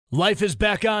Life is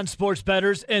back on, sports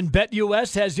bettors, and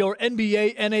BetUS has your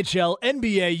NBA, NHL,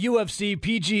 NBA, UFC,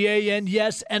 PGA, and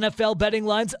yes, NFL betting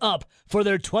lines up for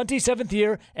their 27th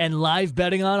year and live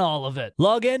betting on all of it.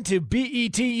 Log in to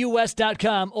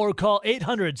betus.com or call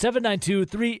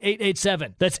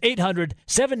 800-792-3887. That's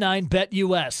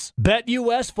 800-79-BET-US.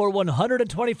 BetUS for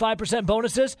 125%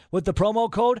 bonuses with the promo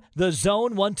code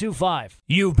THEZONE125.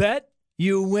 You bet,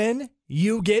 you win,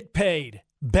 you get paid.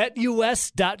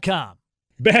 BetUS.com.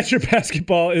 Badger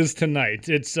basketball is tonight.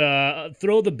 It's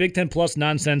throw the Big Ten Plus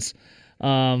nonsense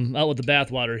out with the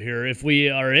bathwater here. If we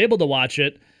are able to watch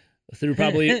it through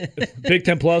probably Big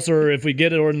Ten Plus, or if we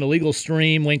get it or an illegal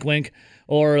stream, wink, wink,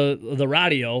 or the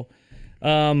radio,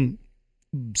 St.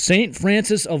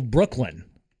 Francis of Brooklyn.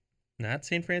 Not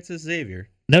St. Francis Xavier.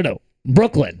 No,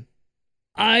 Brooklyn.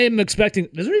 I am expecting.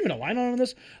 Is there even a line on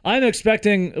this? I'm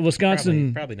expecting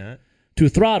Wisconsin Probably not. to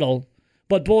throttle.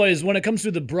 But, boys, when it comes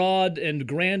to the broad and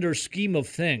grander scheme of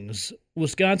things,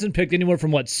 Wisconsin picked anywhere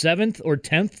from, 7th or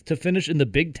 10th to finish in the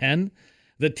Big Ten.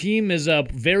 The team is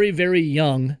very, very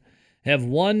young. Have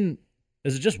one,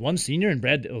 is it just one senior and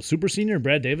super senior and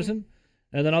Brad Davison?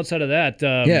 And then outside of that.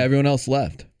 Everyone else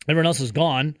left. Everyone else is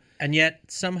gone. And yet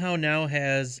somehow now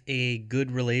has a good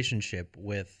relationship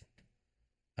with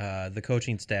the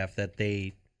coaching staff that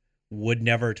they would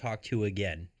never talk to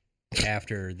again.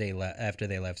 After they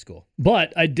left school.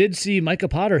 But I did see Micah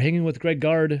Potter hanging with Greg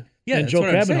Gard and Joe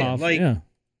Krabbenhoff.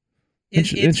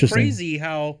 It's crazy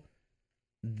how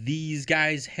these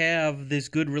guys have this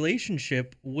good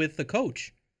relationship with the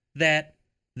coach that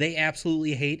they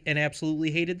absolutely hate and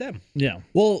absolutely hated them. Yeah.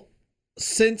 Well,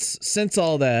 since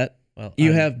all that,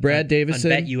 you have Brad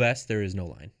Davison. On BetUS, there is no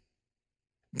line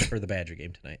for the Badger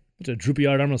game tonight. It's a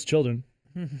droopy-eyed, armless children.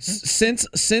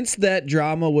 Since that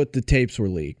drama with the tapes were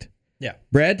leaked, yeah,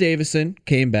 Brad Davison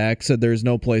came back, said there's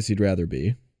no place he'd rather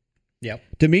be. Yep.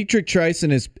 Demetric Trice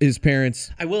and his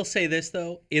parents. I will say this,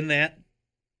 though, in that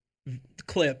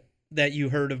clip that you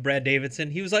heard of Brad Davison,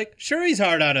 he was like, sure, he's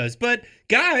hard on us, but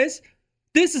guys,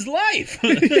 this is life.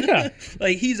 Yeah.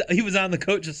 Like he was on the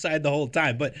coach's side the whole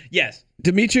time. But yes.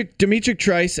 Demetric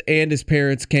Trice and his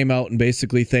parents came out and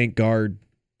basically thanked Gard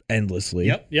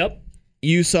endlessly. Yep.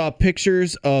 You saw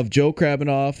pictures of Joe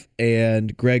Krabbenhoff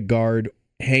and Greg Gard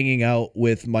hanging out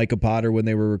with Micah Potter when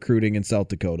they were recruiting in South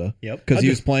Dakota. Yep. Because he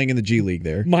was playing in the G League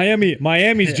there.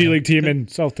 Miami's G League team in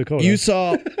South Dakota. You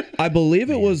saw, I believe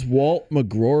it was Walt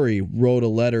McGrory wrote a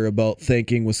letter about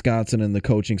thanking Wisconsin and the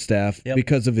coaching staff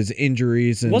because of his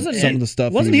injuries and some of the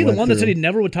stuff. Wasn't he the one that said he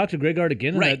never would talk to Greg Gard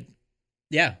again? Right.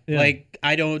 Yeah. Like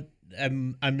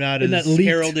I'm not as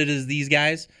heralded as these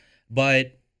guys,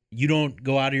 but you don't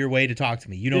go out of your way to talk to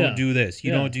me. You don't do this.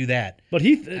 You don't do that. But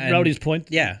Rowdy's point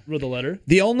wrote the letter.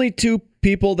 The only two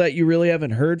people that you really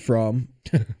haven't heard from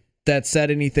that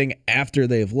said anything after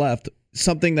they've left,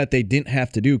 something that they didn't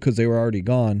have to do because they were already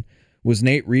gone, was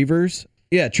Nate Reavers.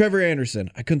 Yeah, Trevor Anderson.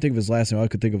 I couldn't think of his last name. All I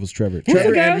could think of was Trevor. Who's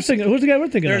the guy we're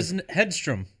thinking There's of?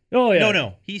 Hedstrom. Oh, yeah.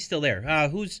 No. He's still there.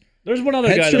 There's one other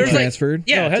guy that transferred.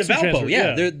 To Valpo. Transferred.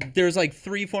 Yeah. There's like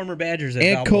 3 former Badgers at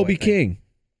and Valpo, Kobe King.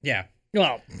 Yeah.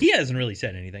 Well, he hasn't really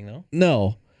said anything, though.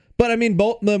 No. But, I mean,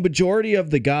 the majority of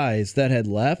the guys that had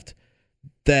left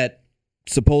that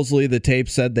supposedly the tape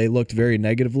said they looked very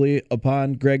negatively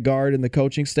upon Greg Gard and the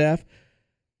coaching staff,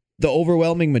 the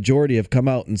overwhelming majority have come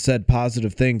out and said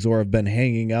positive things or have been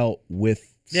hanging out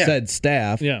with said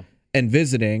staff and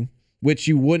visiting, which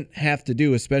you wouldn't have to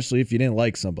do, especially if you didn't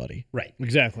like somebody. Right,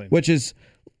 exactly. Which is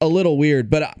a little weird,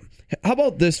 but... How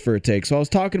about this for a take? So I was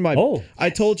talking to I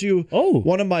told you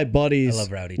one of my buddies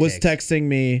was texting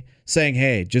me saying,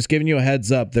 hey, just giving you a heads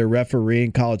up, they're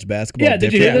refereeing college basketball differently.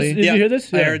 Did you hear this? Did you hear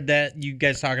this? I heard that you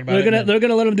guys talking about They're going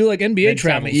to let them do like NBA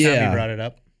travel. Tommy brought it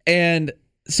up. And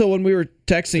so when we were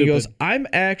texting, he goes,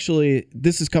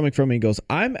 this is coming from me, he goes,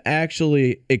 I'm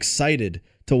actually excited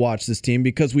to watch this team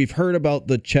because we've heard about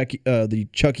the Chucky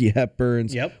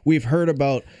Hepburns. Yep. We've heard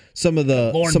about some of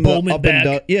the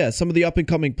up and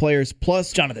coming players.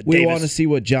 Plus, we want to see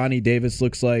what Johnny Davis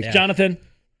looks like. Yeah. Jonathan.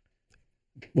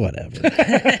 Whatever.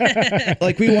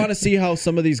 Like we want to see how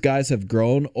some of these guys have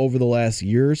grown over the last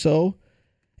year or so.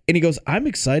 And he goes, I'm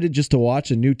excited just to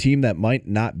watch a new team that might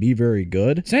not be very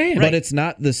good. But it's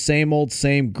not the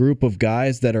same group of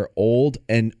guys that are old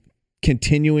and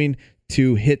continuing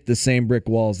to hit the same brick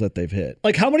walls that they've hit.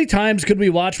 Like, how many times could we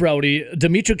watch Rowdy,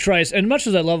 Demetric Trice, and much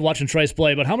as I love watching Trice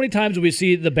play, but how many times do we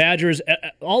see the Badgers,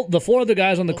 all the 4 other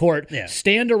guys on the court,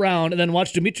 stand around and then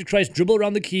watch Demetric Trice dribble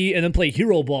around the key and then play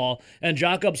hero ball and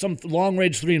jock up some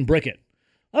long-range 3 and brick it?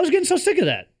 I was getting so sick of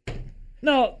that.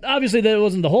 No, obviously that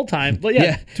wasn't the whole time. But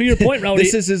yeah, to your point, Rowdy,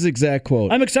 This is his exact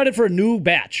quote. I'm excited for a new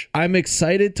batch. I'm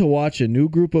excited to watch a new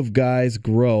group of guys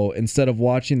grow instead of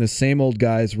watching the same old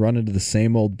guys run into the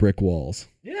same old brick walls.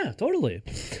 Yeah, totally.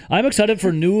 I'm excited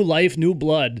for new life, new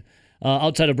blood,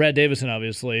 outside of Brad Davison,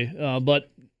 obviously.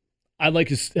 But I like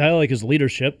his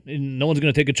leadership. No one's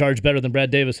going to take a charge better than Brad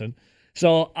Davison.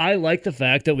 So I like the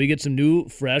fact that we get some new,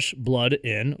 fresh blood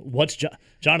in.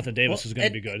 Jonathan Davis is going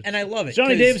to be good. And I love it.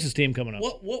 Johnny 'cause Davis's team coming up.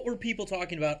 What were people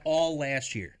talking about all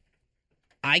last year?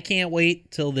 I can't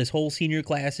wait till this whole senior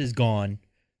class is gone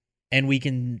and we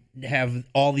can have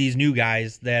all these new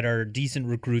guys that are decent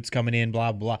recruits coming in,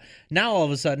 blah, blah. Now all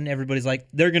of a sudden everybody's like,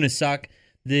 they're going to suck.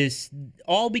 This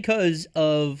all because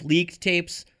of leaked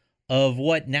tapes of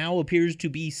what now appears to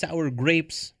be sour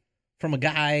grapes from a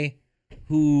guy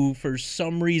who, for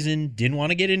some reason, didn't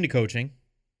want to get into coaching.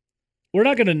 We're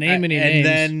not going to name any names, and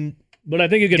then but I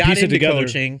think you can got piece it into together.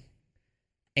 coaching,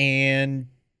 and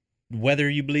whether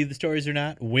you believe the stories or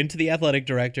not, went to the athletic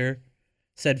director,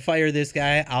 said, "Fire this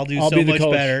guy. I'll do I'll so be the much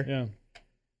coach. better." Yeah.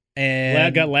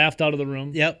 And Got laughed out of the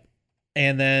room. Yep,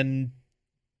 and then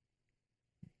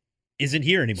isn't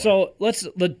here anymore. So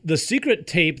the secret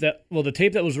tape the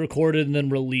tape that was recorded and then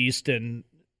released, and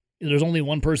there's only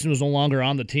one person who's no longer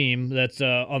on the team that's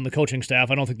on the coaching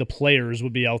staff. I don't think the players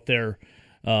would be out there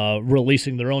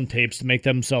releasing their own tapes to make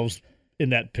themselves in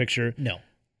that picture. no,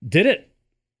 Did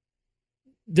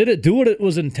it do what it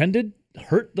was intended?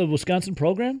 Hurt the Wisconsin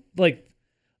program? Like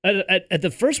at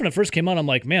the first, when it first came out, I'm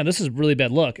like, man, this is a really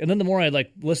bad look. And then the more I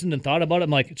listened and thought about it,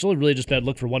 I'm like, it's only really just bad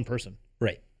look for one person.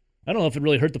 right. I don't know if it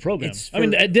really hurt the program. It's I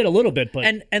mean, it did a little bit, but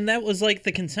And that was like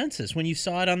the consensus when you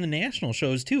saw it on the national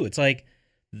shows too. It's like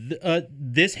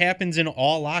this happens in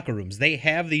all locker rooms. They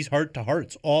have these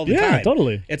heart-to-hearts all the time. yeah,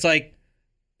 totally. It's like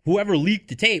whoever leaked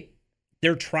the tape,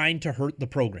 they're trying to hurt the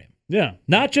program. Yeah,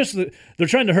 not just they're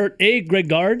trying to hurt Greg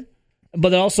Gard,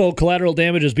 but also collateral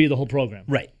damages be the whole program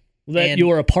Right. that And you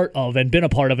are a part of and been a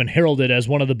part of and heralded as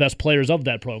one of the best players of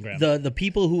that program. The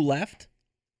people who left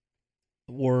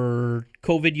were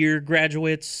COVID year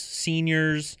graduates,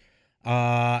 seniors,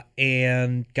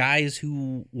 and guys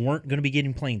who weren't going to be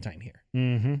getting playing time here.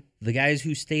 Mm-hmm. The guys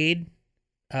who stayed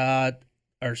are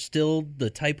still the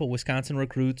type of Wisconsin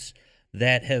recruits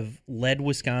that have led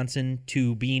Wisconsin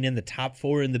to being in the top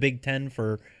 4 in the Big Ten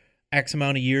for X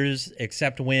amount of years,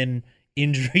 except when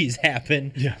injuries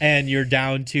happen and you're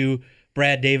down to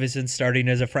Brad Davison starting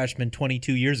as a freshman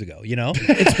 22 years ago, you know?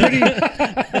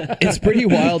 It's pretty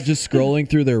wild just scrolling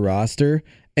through their roster,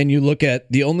 and you look at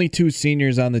the only 2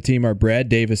 seniors on the team are Brad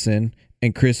Davison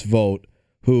and Chris Vogt,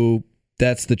 who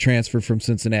that's the transfer from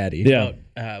Cincinnati. Yeah,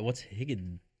 What's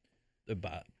Higginbottom?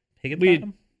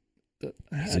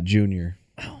 He's a junior.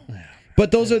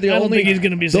 But those are the I don't only think he's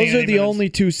gonna be those seeing are any the minutes. only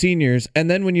 2 seniors. And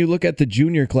then when you look at the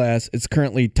junior class, it's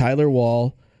currently Tyler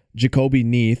Wall, Jacoby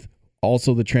Neath,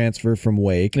 also the transfer from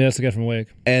Wake, that's the guy from Wake.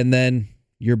 and then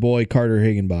your boy Carter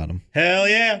Higginbottom. Hell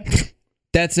yeah.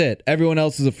 That's it. Everyone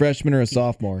else is a freshman or a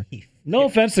sophomore. No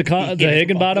offense to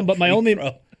Higginbottom, but my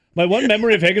one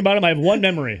memory of Higginbottom, I have one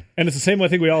memory, and it's the same one I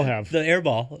think we all have. The air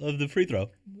ball of the free throw.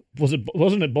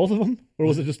 Wasn't it both of them, or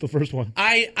was it just the first one?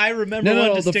 I remember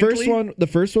No. one The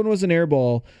first one was an air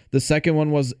ball. The second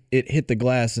one was it hit the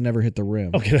glass and never hit the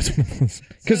rim. Okay, that's what it was.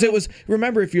 Because it was.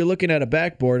 Remember, if you're looking at a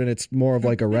backboard and it's more of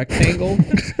like a rectangle,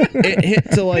 it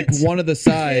hit to like one of the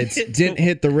sides, didn't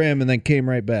hit the rim, and then came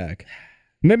right back.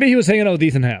 Maybe he was hanging out with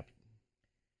Ethan Happ.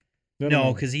 I don't No,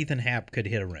 know. because Ethan Happ could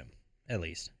hit a rim, at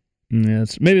least. Yeah,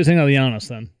 maybe he was hanging out with Giannis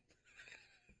then.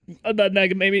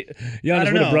 Maybe I Giannis don't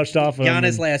would know. have brushed off.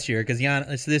 Giannis last year, because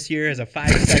Giannis this year has a 5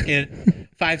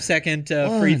 second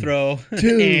free throw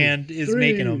and is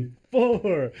making them.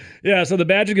 4. Yeah, so the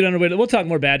Badgers get underway. We'll talk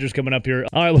more Badgers coming up here.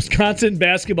 All right, Wisconsin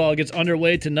basketball gets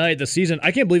underway tonight. The season,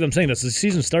 I can't believe I'm saying this. The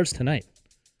season starts tonight.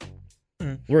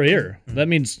 We're here. That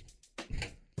means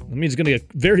it's going to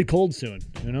get very cold soon,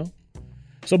 you know?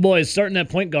 So, boys, starting at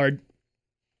point guard,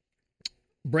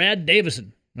 Brad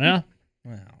Davison. Yeah?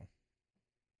 Wow.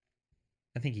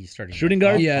 I think he's starting Shooting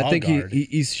guard? Yeah, I think guard.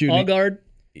 he's All shooting guard.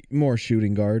 more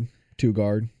shooting guard, 2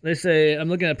 guard. They say, I'm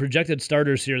looking at projected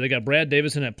starters here. They got Brad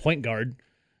Davison at point guard.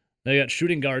 They got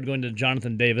shooting guard going to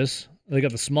Jonathan Davis. They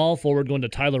got the small forward going to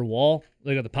Tyler Wall.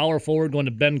 They got the power forward going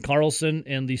to Ben Carlson,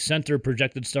 and the center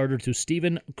projected starter to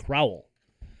Stephen Crowell.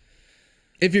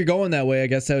 If you're going that way, I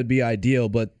guess that would be ideal,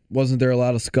 but wasn't there a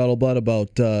lot of scuttlebutt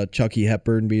about Chucky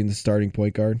Hepburn being the starting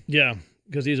point guard? Yeah,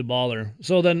 because he's a baller.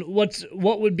 So then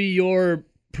what would be your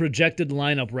projected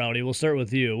lineup, Rowdy, we'll start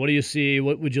with you. What do you see?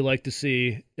 What would you like to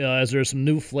see as there's some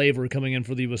new flavor coming in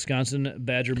for the Wisconsin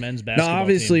Badger men's basketball Now,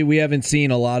 obviously, team? we haven't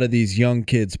seen a lot of these young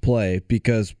kids play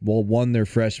because, well, one, they're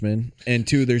freshmen, and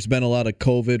two, there's been a lot of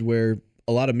COVID where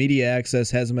a lot of media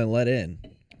access hasn't been let in.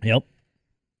 Yep.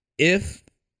 If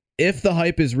the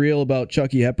hype is real about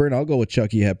Chucky Hepburn, I'll go with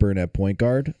Chucky Hepburn at point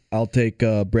guard. I'll take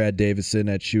Brad Davison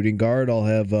at shooting guard. I'll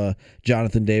have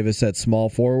Jonathan Davis at small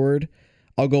forward.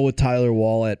 I'll go with Tyler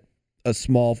Wall at a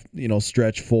small,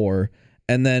 stretch 4.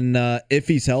 And then if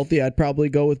he's healthy, I'd probably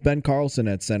go with Ben Carlson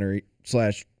at center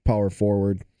 / power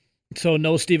forward. So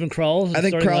no Steven Krall? I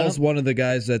think Krall's one of the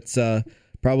guys that's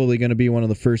probably going to be one of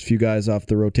the first few guys off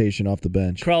the rotation, off the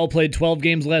bench. Krall played 12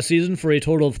 games last season for a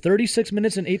total of 36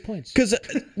 minutes and 8 points. Because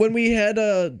when we had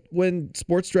when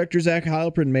sports director Zach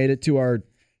Heilprin made it to our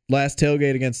last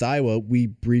tailgate against Iowa, we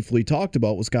briefly talked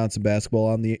about Wisconsin basketball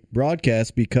on the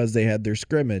broadcast because they had their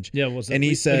scrimmage. Yeah, was it? And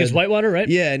he said against Whitewater, right?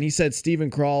 Yeah, and he said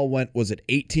Steven Krall was it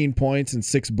 18 points and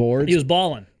 6 boards? He was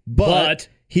balling. But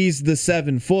he's the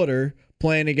 7-footer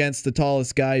playing against the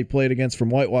tallest guy he played against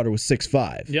from Whitewater was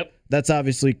 6'5". Yep. That's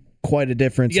obviously quite a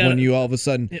difference when you all of a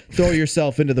sudden throw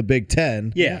yourself into the Big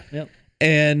Ten. Yeah. Yep.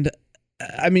 And,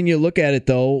 I mean, you look at it,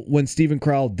 though, when Steven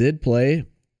Krall did play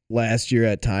last year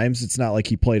at times, it's not like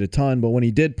he played a ton, but when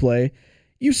he did play,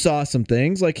 you saw some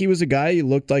things. Like, he was a guy, he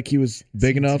looked like he was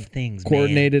big enough,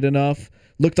 coordinated enough,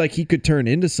 looked like he could turn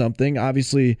into something.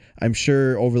 Obviously, I'm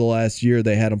sure over the last year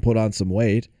they had him put on some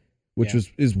weight, which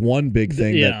is one big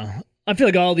thing. Yeah. I feel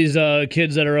like all these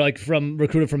kids that are like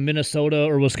recruited from Minnesota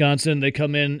or Wisconsin, they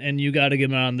come in and you got to get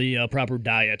them on the proper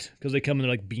diet because they come in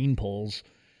like bean poles.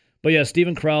 But yeah,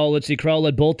 Steven Krall, let's see, Krall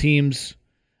led both teams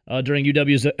during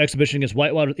UW's exhibition against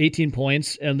Whitewater with 18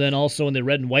 points, and then also in the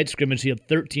red and white scrimmage, he had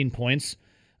 13 points.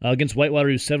 Against Whitewater,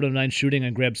 he was 7 of 9 shooting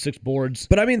and grabbed 6 boards.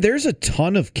 But I mean, there's a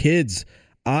ton of kids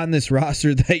on this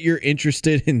roster that you're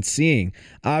interested in seeing.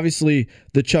 Obviously,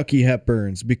 the Chucky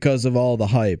Hepburns because of all the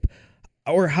hype.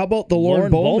 Or how about the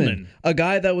Lauren Bowman, a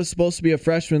guy that was supposed to be a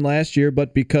freshman last year,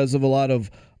 but because of a lot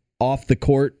of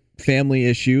off-the-court family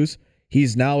issues,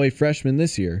 he's now a freshman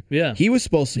this year. Yeah. He was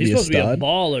supposed to be a stud. He's supposed to be a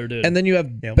baller, dude. And then you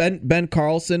have Ben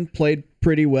Carlson, played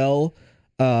pretty well.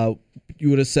 You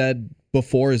would have said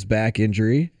before his back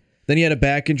injury. Then he had a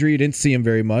back injury. You didn't see him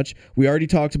very much. We already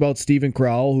talked about Steven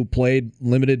Krall, who played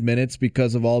limited minutes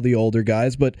because of all the older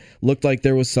guys, but looked like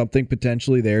there was something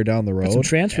potentially there down the road. Got some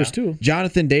transfers, too.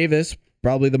 Jonathan Davis,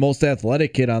 probably the most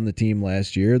athletic kid on the team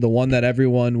last year, the one that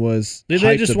everyone was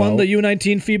They just won the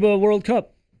U19 FIBA World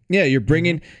Cup. Yeah, you're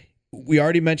bringing... We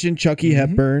already mentioned Chucky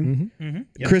Hepburn.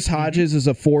 Yep. Chris Hodges is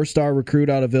a 4-star recruit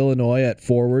out of Illinois at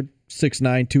forward,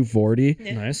 6'9", 240.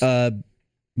 Nice.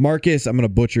 Marcus, I'm going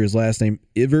to butcher his last name,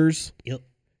 Ilvers.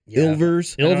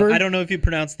 Ilvers. Ilver? I don't know if you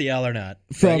pronounce the L or not.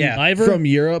 From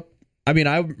Europe. I mean,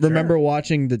 I remember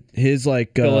watching his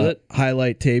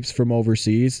highlight tapes from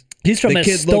overseas. He's from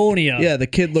Estonia. The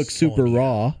kid looked super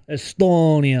raw.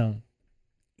 Estonia.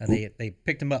 They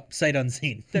picked him up sight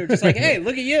unseen. They were just like, hey,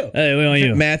 look at you. Hey, we want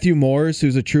you. Matthew Morris,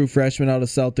 who's a true freshman out of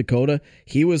South Dakota,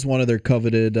 he was one of their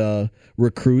coveted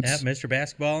recruits. Yeah, Mr.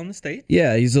 Basketball in the state.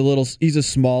 Yeah, he's a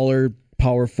smaller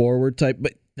power forward type.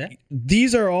 But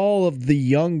these are all of the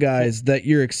young guys that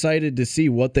you're excited to see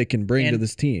what they can bring to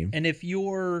this team. And if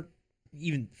you're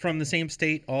even from the same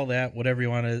state, all that, whatever you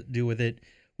want to do with it,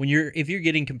 if you're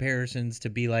getting comparisons to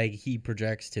be like he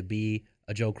projects to be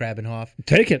a Joe Krabenhoff,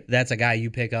 take it. That's a guy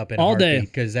you pick up in all a heartbeat day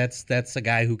because that's a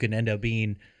guy who can end up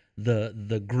being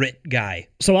the grit guy.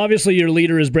 So obviously your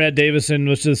leader is Brad Davison,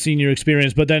 which is the senior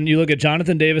experience, but then you look at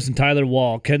Jonathan Davis and Tyler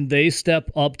Wall. Can they step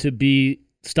up to be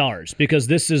stars? Because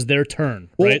this is their turn,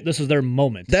 right? Well, this is their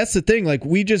moment. That's the thing. Like,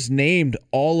 we just named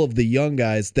all of the young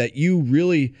guys that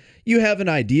you have an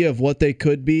idea of what they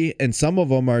could be, and some of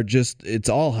them are just, it's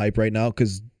all hype right now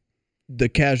because the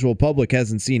casual public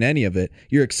hasn't seen any of it.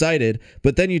 You're excited,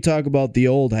 but then you talk about the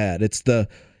old hat. It's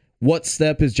what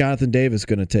step is Jonathan Davis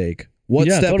going to take? What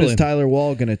step is Tyler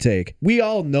Wall going to take? We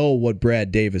all know what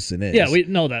Brad Davison is. Yeah, we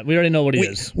know that. We already know what he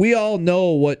is. We all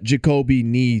know what Jacoby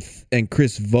Neath and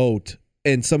Chris Vogt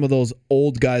and some of those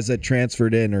old guys that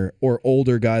transferred in or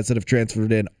older guys that have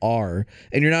transferred in are,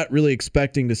 and you're not really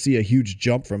expecting to see a huge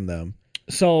jump from them.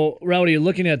 So, Rowdy,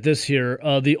 looking at this here,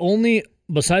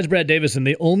 besides Brad Davison,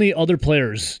 the only other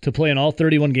players to play in all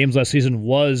 31 games last season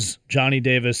was Johnny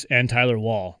Davis and Tyler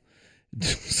Wall.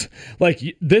 Like,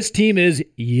 this team is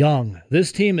young.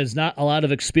 This team is not a lot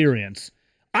of experience.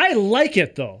 I like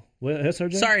it, though.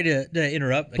 Sorry to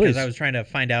interrupt, because I was trying to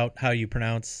find out how you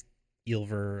pronounce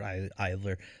Ilver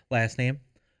last name.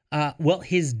 Well,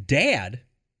 his dad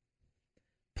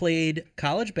played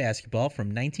college basketball from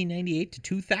 1998 to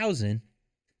 2000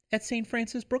 at St.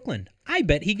 Francis Brooklyn. I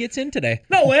bet he gets in today.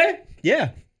 No way. Yeah,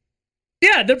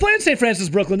 Yeah, they're playing St. Francis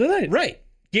Brooklyn tonight. right.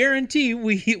 Guarantee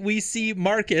we see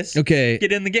Marcus Okay.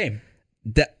 get in the game.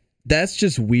 That's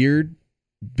just weird,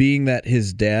 being that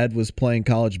his dad was playing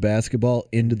college basketball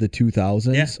into the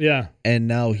 2000s. Yeah, And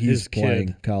now he's His kid.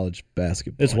 playing college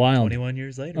basketball. it's wild. 21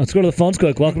 years later. Let's go to the phones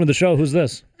quick. Welcome to the show. Who's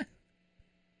this?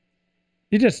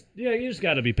 You just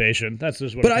got to be patient. That's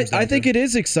just what. But I think it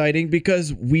is exciting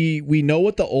because we know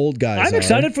what the old guys I'm are.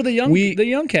 excited for the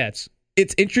young cats.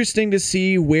 It's interesting to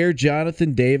see where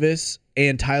Jonathan Davis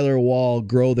and Tyler Wall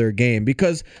grow their game,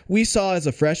 because we saw as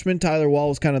a freshman Tyler Wall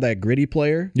was kind of that gritty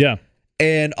player. Yeah.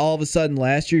 And all of a sudden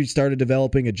last year he started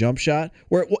developing a jump shot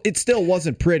where it still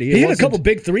wasn't pretty. He hit a couple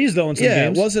big threes though in some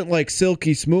games. It wasn't like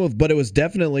silky smooth, but it was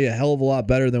definitely a hell of a lot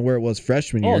better than where it was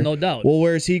freshman year. Oh, no doubt. Well,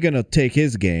 where is he going to take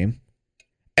his game?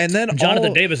 And then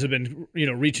Jonathan Davis has been,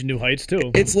 reaching new heights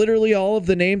too. It's literally all of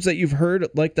the names that you've heard,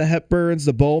 like the Hepburns,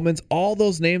 the Bowmans, all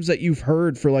those names that you've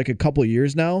heard for like a couple of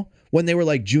years now, when they were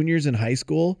like juniors in high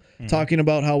school, talking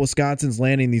about how Wisconsin's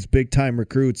landing these big time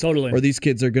recruits, Totally. or these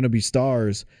kids are going to be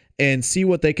stars, and see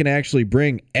what they can actually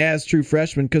bring as true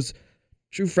freshmen. Because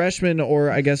true freshmen, or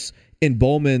I guess in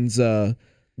Bowman's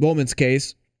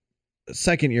case,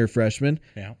 second year freshman,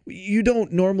 you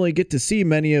don't normally get to see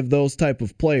many of those type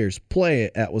of players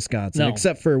play at Wisconsin,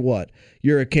 except for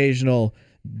your occasional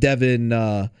Devin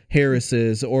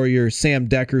Harris's, or your Sam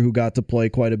Decker, who got to play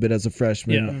quite a bit as a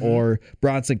freshman, or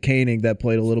Bronson Koenig that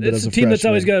played a little bit as a freshman. It's a team that's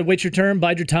always got to wait your turn,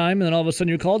 bide your time, and then all of a sudden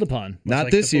you're called upon. Not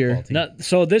like this the year. football team.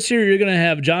 So this year you're going to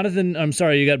have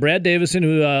you got Brad Davison,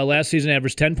 who last season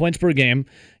averaged 10 points per game.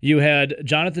 You had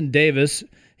Jonathan Davis.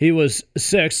 He was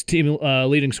sixth. Team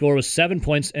leading scorer was 7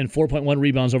 points and 4.1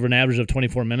 rebounds over an average of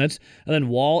 24 minutes. And then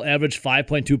Wall averaged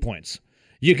 5.2 points.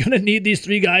 You're going to need these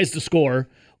three guys to score,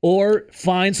 or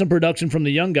find some production from the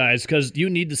young guys, because you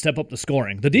need to step up the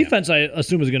scoring. The defense, I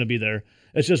assume, is going to be there.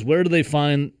 It's just, where do they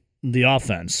find the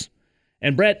offense?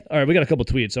 And Brett, all right, we got a couple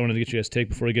tweets I wanted to get you guys to take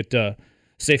before we get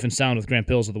safe and sound with Grant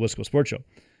Pills of the Wisco Sports Show.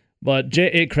 But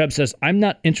J.A. Krebs says, I'm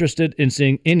not interested in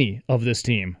seeing any of this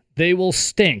team. They will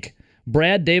stink.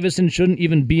 Brad Davison shouldn't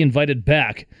even be invited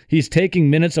back. He's taking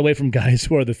minutes away from guys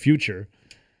who are the future.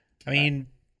 I mean,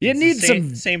 You it's need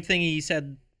the same thing he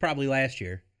said probably last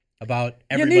year about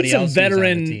You everybody need some else who's on the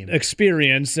veteran team.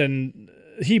 experience, and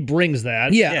he brings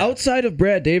that. Yeah, outside of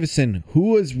Brad Davison,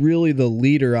 who is really the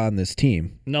leader on this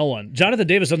team? No one. Jonathan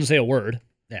Davis doesn't say a word.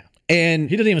 Yeah. And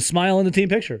He doesn't even smile in the team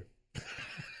picture.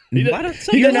 A lot of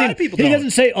people He don't.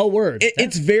 doesn't say a word.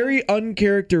 it's very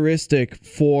uncharacteristic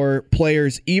for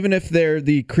players, even if they're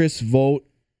the Chris Vogt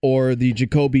or the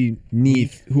Jacoby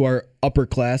Neath, who are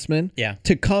upperclassmen,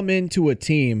 to come into a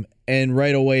team and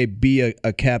right away be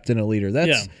a captain, a leader.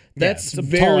 That's It's a tall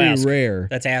very ask. rare.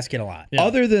 That's asking a lot. Yeah.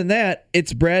 Other than that,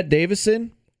 it's Brad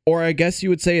Davison, or I guess you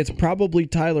would say it's probably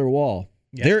Tyler Wall.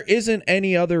 Yeah. There isn't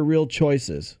any other real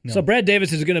choices. So Brad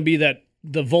Davis is going to be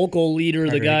the vocal leader,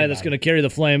 the guy that's going to carry the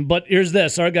flame. But here's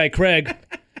this. Our guy, Craig.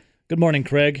 Good morning,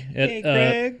 Craig. Hey,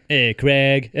 Craig. Hey,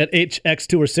 Craig. At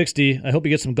HX2 I hope you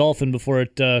get some golf in before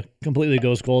it completely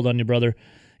goes cold on you, brother.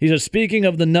 He says, speaking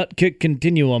of the nut kick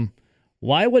continuum,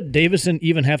 why would Davison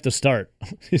even have to start?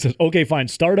 He says, okay, fine,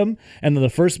 start him, and then the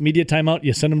first media timeout,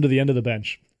 you send him to the end of the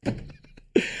bench.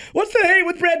 What's the hate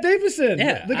with Brad Davison?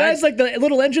 Yeah, the guy's like the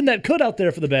little engine that could out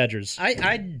there for the Badgers.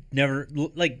 I never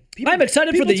like. People, I'm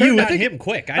excited for people the turned youth. on him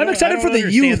quick. I'm excited for the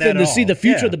youth and to see the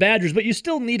future of the Badgers, but you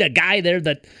still need a guy there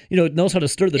that knows how to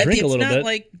stir the drink a little bit. It's not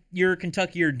like you're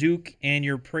Kentucky or Duke and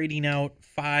you're parading out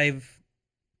 5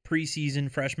 preseason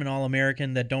freshman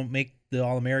All-American that don't make the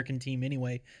All-American team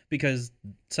anyway because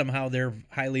somehow they're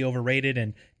highly overrated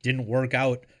and didn't work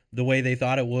out the way they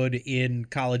thought it would in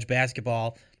college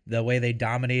basketball, the way they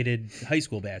dominated high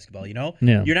school basketball, Yeah.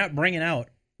 You're not bringing out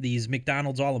these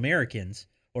McDonald's All-Americans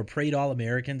or Parade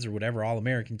All-Americans or whatever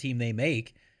All-American team they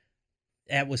make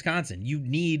at Wisconsin. You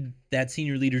need that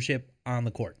senior leadership on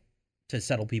the court to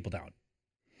settle people down.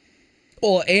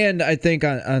 Well, and I think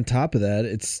on top of that,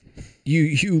 it's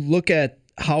you look at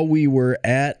how we were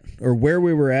at, or where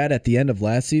we were at the end of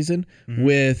last season,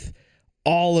 with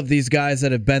all of these guys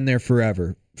that have been there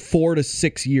forever, 4 to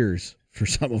 6 years for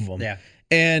some of them. Yeah.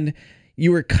 And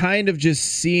you were kind of just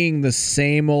seeing the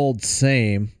same old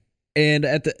same. And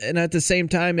at the same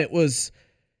time, it was,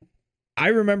 I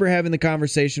remember having the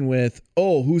conversation with,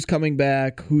 who's coming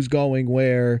back, who's going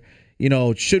where,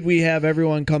 should we have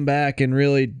everyone come back and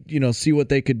really, see what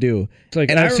they could do? It's like,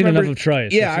 and I've seen enough of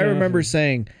Trice. Yeah, I remember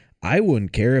saying, I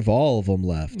wouldn't care if all of them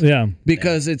left. Yeah.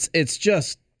 Because it's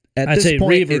just, at I'd this say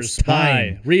point, Reavers, it's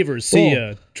time. bye. Reavers, see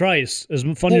ya. Trice, as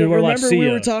funny to watch, remember see we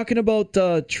ya. were talking about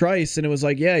Trice, and it was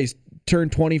like, yeah, he's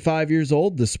turned 25 years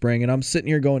old this spring, and I'm sitting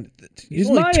here going,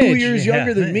 he's my only 2 age. years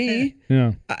younger than me.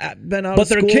 Yeah. I've been out But of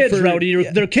they're school kids, for, Rowdy.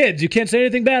 They're kids. You can't say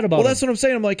anything bad about Well, them. that's what I'm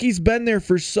saying. I'm like, he's been there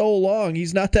for so long.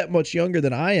 He's not that much younger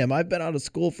than I am. I've been out of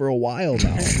school for a while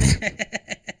now.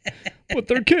 But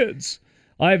they're kids.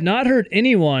 I have not heard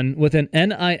anyone with an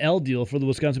NIL deal for the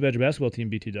Wisconsin Badger basketball team,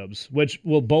 BT Dubs, which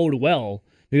will bode well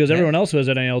because everyone else who has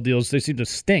NIL deals, they seem to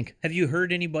stink. Have you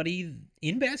heard anybody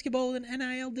in basketball with an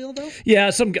NIL deal, though? Yeah,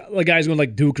 some guys going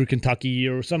like Duke or Kentucky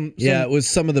or some Yeah, it was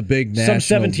some of the big national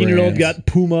some 17-year-old brands. got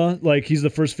Puma, like he's the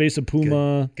first face of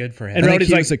Puma. Good for him. And I think Rowdy's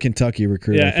he like, was a Kentucky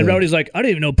recruit. yeah, I and think. Rowdy's like, I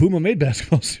didn't even know Puma made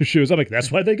basketball shoes. I'm like,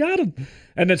 that's why they got him.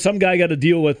 And then some guy got a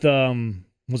deal with,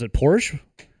 was it Porsche?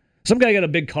 Some guy got a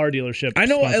big car dealership. I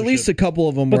know at least a couple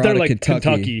of them but were they're out of like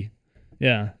Kentucky.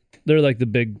 Yeah, they're like the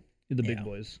big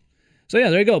boys. So yeah,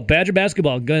 there you go. Badger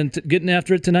basketball getting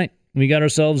after it tonight. We got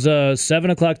ourselves a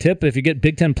 7 o'clock tip. If you get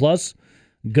Big Ten Plus,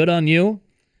 good on you.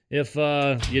 If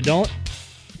you don't,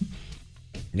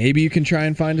 Maybe you can try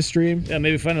and find a stream. yeah,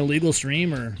 maybe find a legal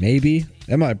stream or Maybe.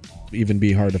 That might even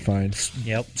be hard to find.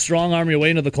 Yep. strong arm your way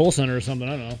into the Kohl Center or something.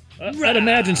 I don't know. I'd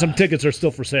imagine some tickets are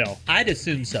still for sale. I'd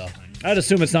assume so. I'd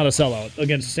assume it's not a sellout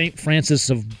against St. Francis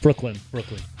of Brooklyn.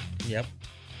 Yep.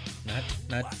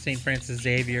 Not St. Francis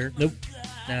Xavier. Nope.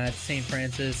 Not St.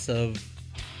 Francis of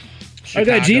Our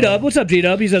guy Chicago. G-Dub. What's up,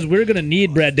 G-Dub? He says, we're going to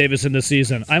need Brad Davison this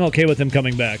season. I'm okay with him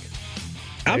coming back.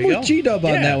 I'm you with go. G-Dub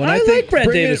on Yeah, that one. I I think like Brad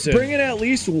Davison. Bringing at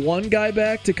least one guy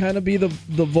back to kind of be the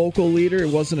vocal leader, it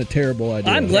wasn't a terrible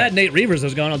idea. I'm glad Nate Reavers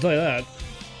is gone, I'll tell you that.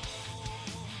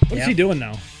 What is Yeah. he doing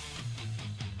now?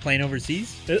 Playing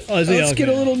overseas? Oh, is he Let's get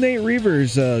a okay? little Nate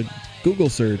Reavers Google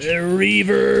search.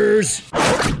 Reavers.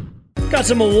 Got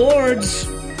some awards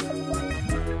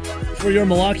for your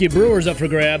Milwaukee Brewers up for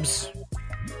grabs.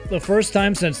 The first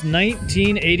time since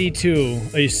 1982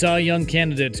 a Cy Young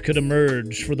candidate could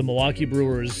emerge for the Milwaukee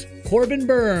Brewers. Corbin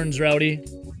Burns, Rowdy.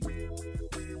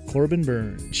 Corbin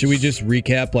Burns. Should we just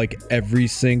recap like every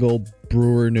single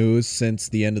Brewer news since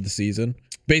the end of the season?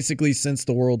 Basically since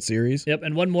the World Series. Yep,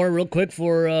 and one more real quick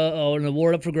for an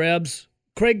award up for grabs.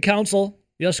 Craig Counsell.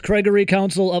 Yes, Craigery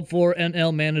Counsell up for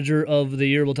NL Manager of the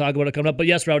Year. We'll talk about it coming up. But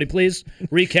yes, Rowdy, please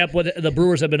recap what the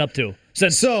Brewers have been up to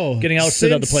since getting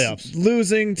ousted of the playoffs.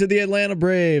 Losing to the Atlanta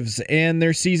Braves and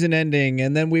their season ending,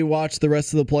 and then we watched the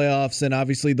rest of the playoffs and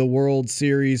obviously the World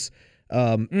Series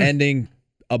ending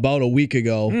about a week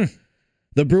ago.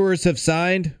 The Brewers have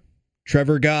signed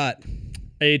Trevor Gott.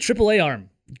 A AAA arm.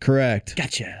 Correct.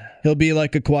 Gotcha. He'll be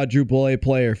like a quadruple A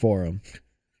player for him.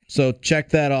 So check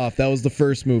that off. That was the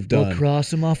first move done. We'll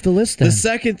cross him off the list then. The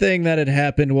second thing that had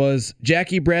happened was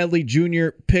Jackie Bradley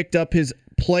Jr. picked up his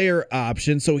player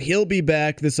option, so he'll be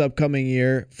back this upcoming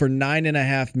year for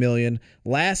 $9.5 million.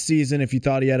 Last season, if you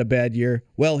thought he had a bad year,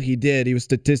 well, he did. He was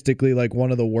statistically like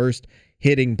one of the worst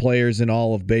hitting players in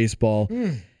all of baseball.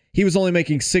 He was only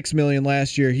making $6 million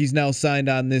last year. He's now signed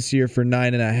on this year for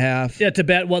 $9.5 million. Yeah, to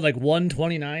bat, what, like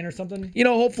 129 or something? You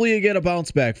know, hopefully you get a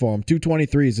bounce back for him.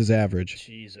 223 is his average,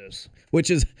 Jesus. which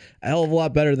is a hell of a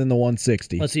lot better than the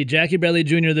 160. Let's see. Jackie Bradley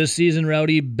Jr. this season,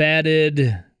 Rowdy,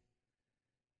 batted,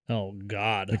 oh,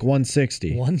 God, Like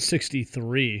 160.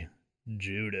 163.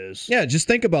 Judas. Yeah, just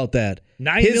think about that.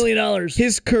 $9 million.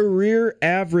 His career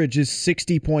average is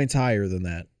 60 points higher than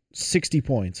that. 60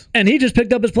 points. And he just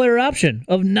picked up his player option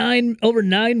of over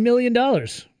 $9 million.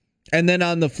 And then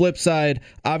on the flip side,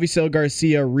 Avisail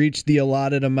Garcia reached the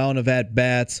allotted amount of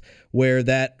at-bats where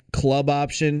that club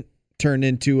option turned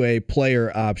into a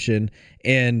player option.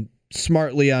 And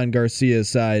smartly on Garcia's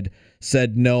side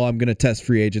said, no, I'm going to test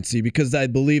free agency because I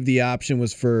believe the option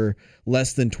was for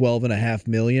less than $12.5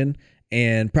 million.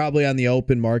 And probably on the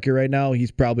open market right now,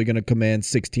 he's probably going to command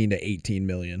 $16 to $18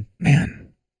 million. Man.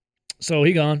 So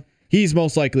he gone. He's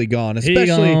most likely gone. He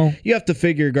Especially, gone. you have to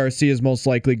figure Garcia's most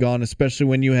likely gone, especially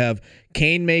when you have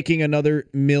Kane making another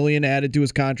 $1 million added to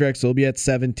his contract, so he'll be at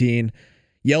 17.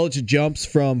 Yelich jumps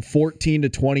from 14 to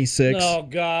 26. Oh,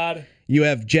 God. You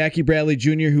have Jackie Bradley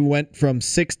Jr., who went from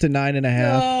 6 to 9.5.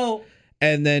 No.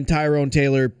 And then Tyrone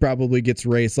Taylor probably gets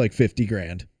raced like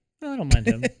 $50,000. I don't mind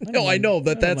him. No, I know,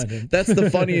 but don't mind him. that's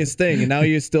the funniest thing. And now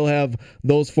you still have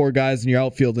those 4 guys in your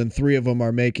outfield, and 3 of them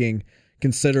are making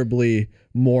considerably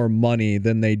more money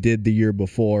than they did the year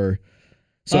before.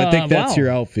 So I think that's wow.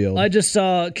 your outfield. I just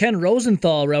saw Ken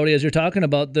Rosenthal, Rowdy, as you're talking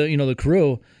about the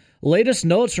crew. Latest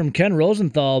notes from Ken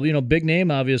Rosenthal, big name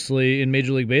obviously in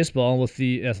Major League Baseball with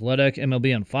the Athletic,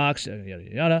 MLB on Fox, yada yada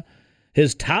yada.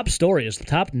 His top story, his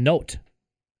top note,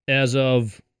 as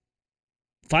of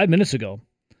 5 minutes ago: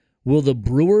 will the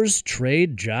Brewers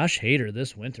trade Josh Hader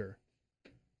this winter?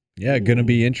 Yeah, going to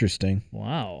be interesting.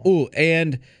 Wow. Ooh,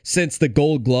 and since the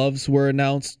Gold Gloves were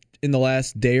announced in the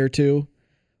last day or two,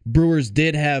 Brewers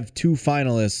did have 2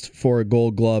 finalists for a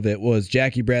Gold Glove. It was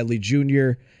Jackie Bradley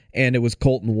Jr. and it was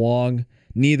Colton Wong.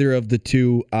 Neither of the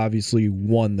two obviously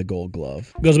won the Gold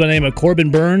Glove. Goes by the name of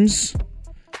Corbin Burns,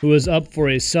 who is up for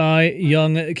a Cy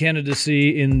Young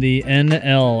candidacy in the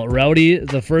NL. Rowdy,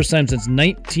 the first time since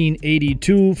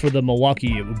 1982 for the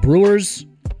Milwaukee Brewers.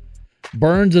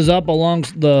 Burns is up along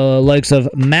the likes of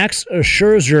Max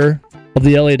Scherzer of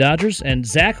the LA Dodgers and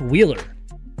Zach Wheeler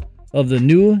of the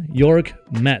New York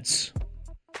Mets.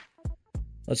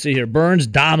 Let's see here. Burns,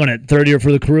 dominant third year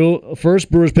for the Crew.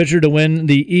 First Brewers pitcher to win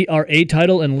the ERA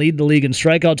title and lead the league in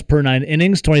strikeouts per 9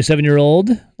 innings.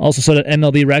 27-year-old. Also set an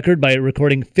MLB record by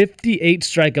recording 58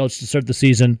 strikeouts to start the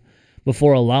season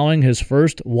before allowing his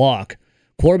first walk.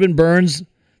 Corbin Burns,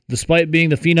 despite being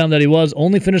the phenom that he was,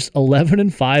 only finished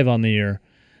 11-5 on the year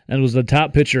and was the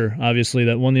top pitcher, obviously,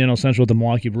 that won the NL Central with the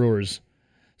Milwaukee Brewers.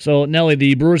 So, Nelly,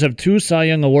 the Brewers have 2 Cy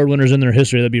Young Award winners in their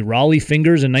history. That'd be Raleigh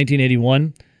Fingers in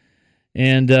 1981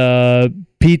 and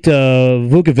Pete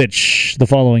Vukovich the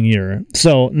following year.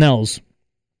 So, Nels,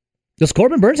 does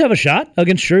Corbin Burns have a shot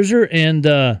against Scherzer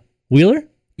and Wheeler?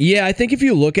 Yeah, I think if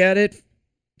you look at it,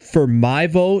 for my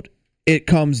vote, it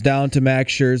comes down to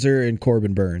Max Scherzer and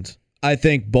Corbin Burns. I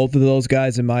think both of those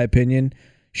guys, in my opinion,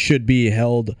 should be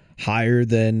held higher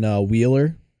than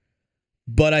Wheeler.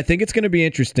 But I think it's going to be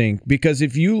interesting because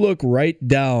if you look right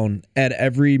down at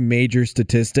every major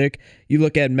statistic, you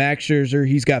look at Max Scherzer,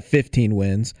 he's got 15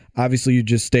 wins. Obviously, you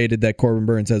just stated that Corbin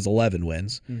Burns has 11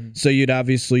 wins. Mm-hmm. So you'd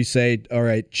obviously say, all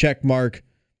right, check mark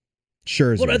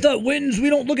Scherzer. But I thought wins, we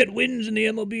don't look at wins in the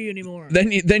MLB anymore.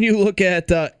 Then you look at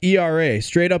ERA,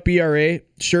 straight up ERA.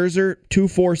 Scherzer,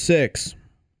 2.46.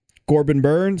 Corbin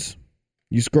Burns,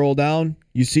 you scroll down,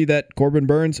 you see that Corbin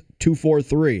Burns,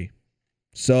 2.43.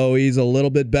 So he's a little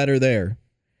bit better there.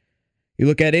 You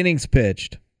look at innings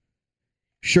pitched.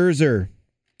 Scherzer,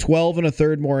 12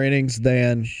 1/3 more innings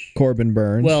than Corbin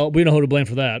Burns. Well, we know who to blame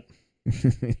for that.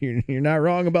 You're not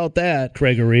wrong about that.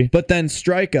 Craigery. But then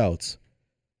strikeouts.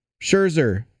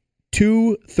 Scherzer,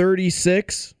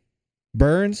 236.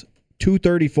 Burns,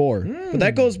 234. But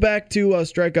that goes back to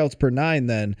strikeouts per 9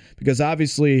 then, because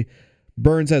obviously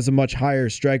Burns has a much higher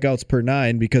strikeouts per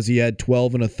 9 because he had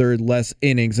 12 1/3 less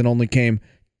innings and only came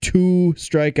 2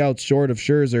 strikeouts short of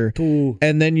Scherzer.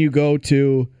 And then you go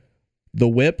to the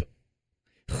whip.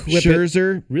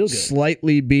 Scherzer real good,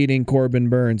 slightly beating Corbin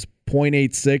Burns,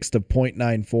 0.86 to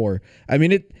 0.94. I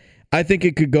mean, I think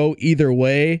it could go either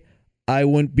way. I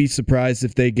wouldn't be surprised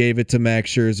if they gave it to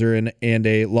Max Scherzer and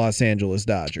a Los Angeles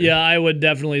Dodger. Yeah, I would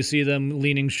definitely see them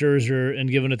leaning Scherzer and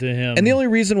giving it to him. And the only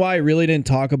reason why I really didn't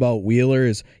talk about Wheeler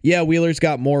is, yeah, Wheeler's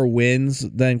got more wins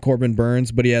than Corbin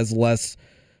Burns, but he has less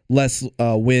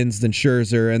wins than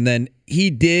Scherzer. And then he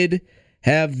did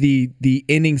have the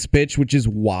innings pitch, which is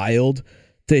wild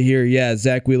to hear. Yeah,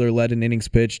 Zach Wheeler led an innings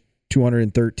pitch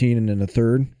 213 and in a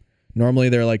third. Normally,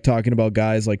 they're like talking about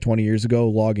guys like 20 years ago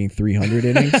logging 300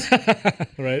 innings.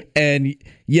 Right. And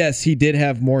yes, he did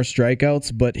have more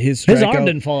strikeouts, but his arm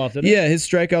didn't fall off, did it? Yeah, his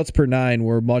strikeouts per 9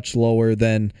 were much lower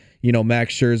than,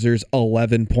 Max Scherzer's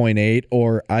 11.8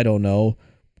 or, I don't know,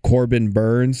 Corbin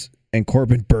Burns and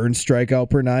Corbin Burns' strikeout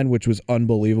per 9, which was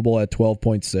unbelievable at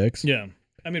 12.6. Yeah.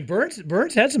 I mean, Burns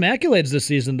had some accolades this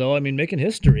season, though. I mean, making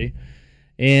history.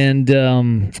 And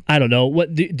I don't know.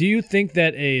 What do you think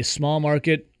that a small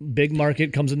market, big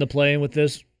market comes into play with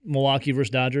this Milwaukee versus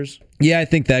Dodgers? Yeah, I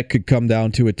think that could come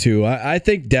down to it too. I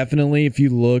think definitely if you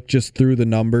look just through the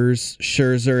numbers,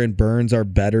 Scherzer and Burns are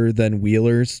better than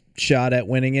Wheeler's shot at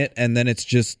winning it, and then it's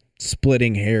just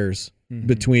splitting hairs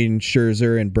between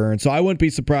Scherzer and Burns. So I wouldn't be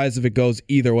surprised if it goes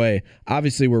either way.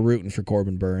 Obviously, we're rooting for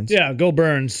Corbin Burns. Yeah, go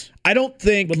Burns. I don't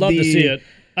think would love to see it.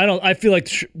 I feel like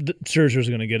Scherzer's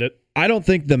going to get it. I don't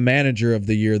think the manager of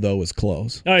the year, though, was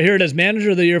close. All right, here it is.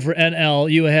 Manager of the year for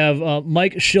NL. You have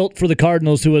Mike Shildt for the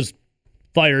Cardinals, who was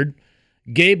fired.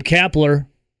 Gabe Kapler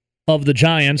of the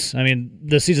Giants. I mean,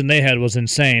 the season they had was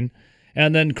insane.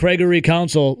 And then Craigery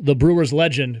Counsell, the Brewers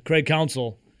legend, Craig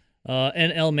Counsell,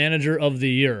 NL Manager of the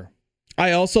Year.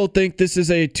 I also think this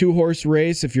is a 2-horse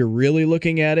race if you're really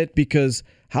looking at it, because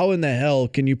how in the hell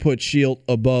can you put Shildt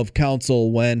above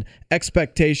Counsell when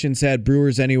expectations had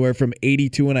Brewers anywhere from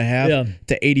 82.5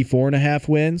 to 84.5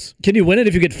 wins? Can you win it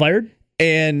if you get fired?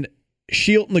 And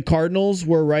Shildt and the Cardinals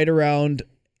were right around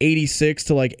 86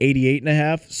 to like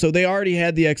 88.5. So they already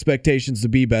had the expectations to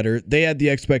be better. They had the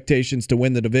expectations to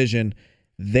win the division.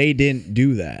 They didn't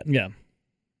do that. Yeah.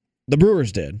 The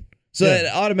Brewers did. So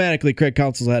that automatically Craig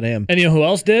Counsell's had him. And you know who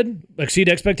else did exceed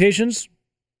expectations?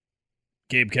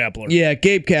 Gabe Kapler. Yeah,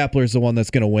 Gabe Kapler's the one that's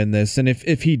going to win this. And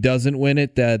if he doesn't win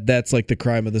it, that's like the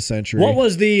crime of the century. What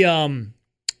was the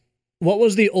What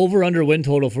was the over-under win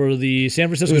total for the San It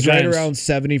Francisco was Giants? right around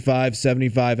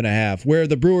 75 and a half, where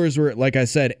the Brewers were, like I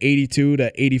said, 82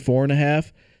 to 84 and a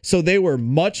half. So they were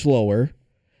much lower.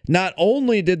 Not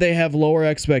only did they have lower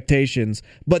expectations,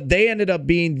 but they ended up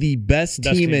being the best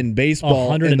team in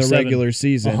baseball in the 107. regular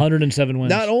season. 107 wins.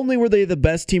 Not only were they the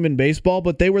best team in baseball,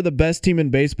 but they were the best team in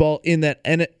baseball in that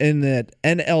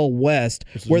NL West,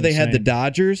 where they had the insane.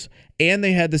 Dodgers and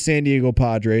they had the San Diego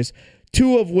Padres,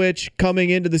 two of which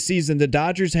coming into the season, the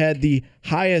Dodgers had the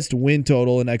highest win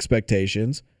total and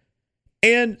expectations.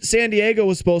 And San Diego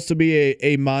was supposed to be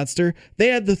a monster. They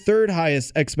had the third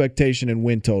highest expectation and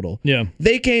win total. Yeah.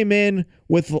 They came in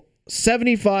with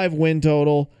 75 win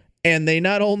total, and they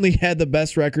not only had the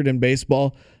best record in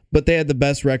baseball, but they had the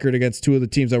best record against two of the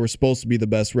teams that were supposed to be the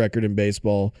best record in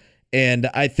baseball. And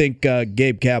I think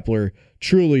Gabe Kapler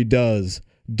truly does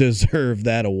deserve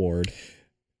that award.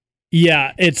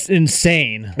 Yeah, it's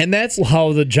insane. And that's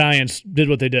how the Giants did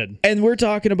what they did. And we're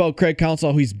talking about Craig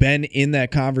Counsell, who's been in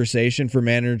that conversation for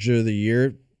Manager of the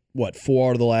Year, 4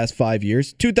 out of the last 5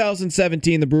 years.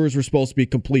 2017, the Brewers were supposed to be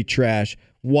complete trash,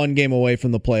 1 game away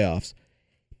from the playoffs.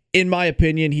 In my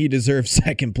opinion, he deserves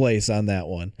second place on that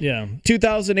one. Yeah.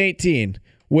 2018,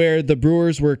 where the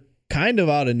Brewers were kind of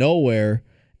out of nowhere,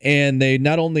 and they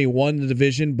not only won the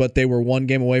division, but they were 1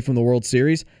 game away from the World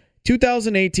Series.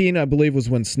 2018, I believe, was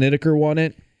when Snedeker won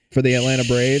it for the Atlanta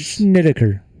Braves.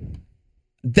 Snedeker.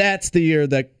 That's the year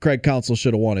that Craig Counsell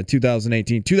should have won it,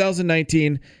 2018.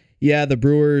 2019, yeah, the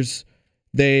Brewers,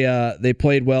 they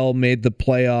played well, made the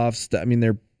playoffs. I mean,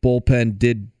 their bullpen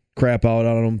did crap out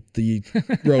on them. The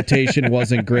rotation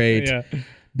wasn't great. Yeah.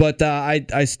 But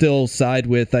I still side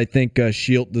with, I think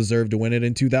Shield deserved to win it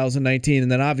in 2019.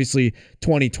 And then obviously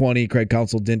 2020, Craig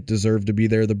Counsell didn't deserve to be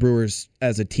there. The Brewers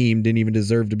as a team didn't even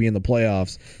deserve to be in the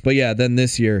playoffs. But yeah, then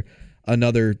this year,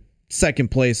 another second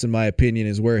place, in my opinion,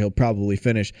 is where he'll probably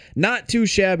finish. Not too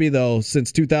shabby, though,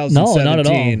 since 2017. No, not at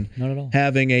all. Not at all.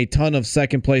 Having a ton of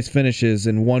second place finishes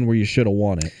and one where you should have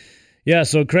won it. Yeah,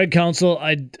 so Craig Counsell,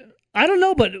 I don't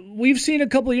know, but we've seen a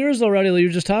couple of years already that you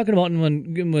were just talking about, and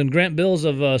when Grant Bills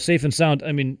of Safe and Sound,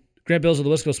 Grant Bills of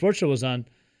the Wisco Sports Show was on,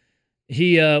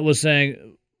 he was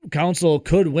saying Counsell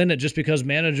could win it just because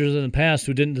managers in the past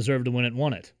who didn't deserve to win it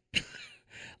won it.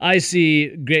 I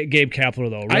see Gabe Kapler,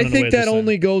 though. I think that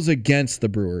only goes against the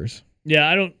Brewers. Yeah,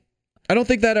 I don't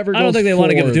think that ever goes I don't think they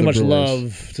want to give for too the much Brewers.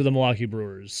 love to the Milwaukee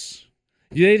Brewers.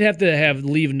 They'd have to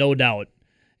leave no doubt.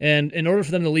 And in order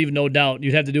for them to leave no doubt,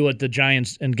 you'd have to do what the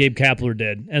Giants and Gabe Kapler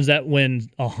did, and that win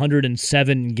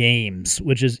 107 games,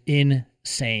 which is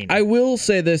insane. I will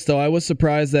say this, though. I was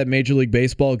surprised that Major League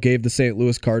Baseball gave the St.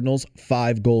 Louis Cardinals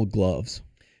 5 gold gloves.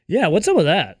 Yeah, what's up with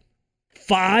that?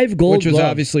 5 gold gloves. Which was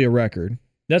obviously a record.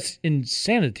 That's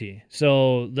insanity.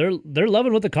 So they're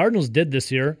loving what the Cardinals did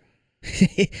this year.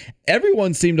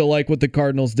 Everyone seemed to like what the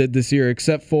Cardinals did this year,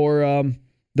 except for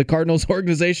the Cardinals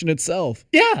organization itself.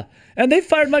 Yeah, and they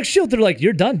fired Mike Shield. They're like,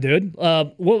 "You're done, dude."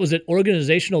 What was it?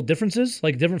 Organizational differences,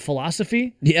 like different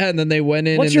philosophy. Yeah, and then they went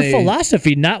in. What's and your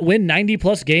philosophy? Not win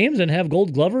 90+ games and have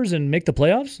Gold Glovers and make the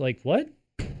playoffs? Like what?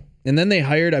 And then they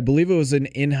hired, I believe it was an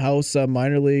in-house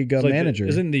minor league manager.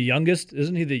 Isn't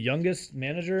he the youngest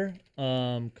manager?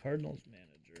 Cardinals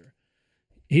manager.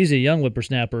 He's a young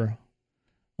whippersnapper.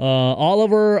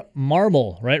 Oliver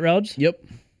Marmol, right, Rowds? Yep.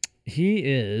 He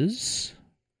is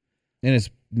in his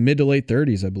mid to late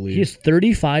 30s, I believe. He's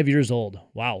 35 years old.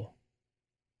 Wow.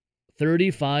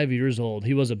 35 years old.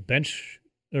 He was a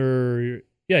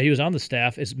he was on the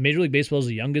staff. It's Major League Baseball's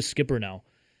the youngest skipper now.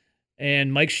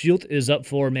 And Mike Shield is up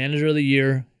for Manager of the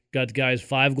Year. Got the guys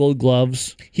 5 gold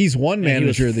gloves. He's won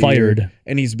Manager of the Year.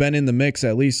 And he's been in the mix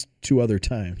at least 2 other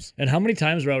times. And how many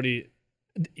times, Rowdy?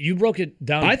 You broke it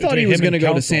down. I thought he was going to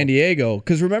go to San Diego.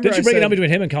 Because remember, didn't you break it down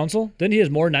between him and Counsell? Didn't he have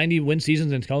more 90-win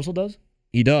seasons than Counsell does?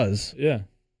 He does. Yeah.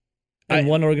 And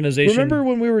one organization. Remember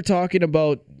when we were talking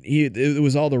about it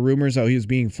was all the rumors how he was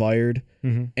being fired,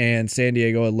 and San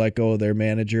Diego had let go of their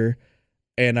manager,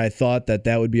 and I thought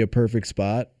that would be a perfect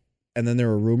spot. And then there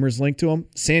were rumors linked to him.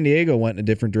 San Diego went in a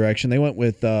different direction. They went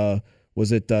with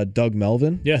was it Doug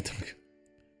Melvin? Yeah,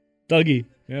 Dougie.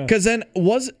 Yeah. Because then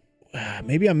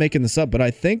maybe I'm making this up, but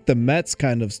I think the Mets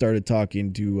kind of started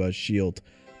talking to Shield.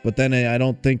 But then I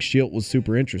don't think Shield was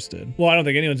super interested. Well, I don't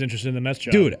think anyone's interested in the Mets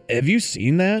job. Dude, have you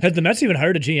seen that? Has the Mets even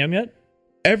hired a GM yet?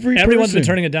 Everyone's been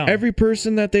turning it down. Every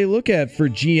person that they look at for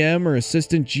GM or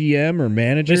assistant GM or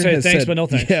manager they say has thanks, said, but no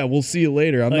thanks. Yeah, we'll see you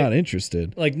later. I'm not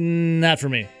interested. Like, not for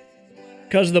me.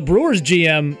 Because the Brewers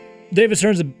GM, David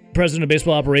Stearns, the president of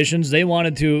baseball operations, they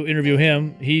wanted to interview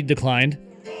him. He declined.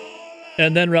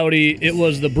 And then, Rowdy, it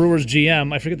was the Brewers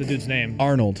GM. I forget the dude's name.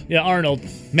 Arnold. Yeah, Arnold.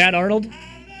 Matt Arnold.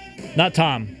 not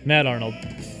Tom, Matt Arnold.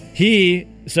 He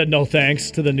said no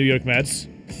thanks to the New York Mets.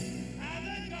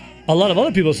 A lot of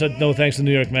other people said no thanks to the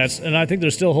New York Mets, and I think they're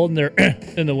still holding their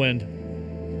in the wind.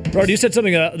 Rod, you said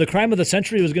something, the crime of the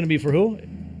century was going to be for who?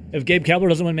 If Gabe Kapler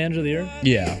doesn't win Manager of the Year?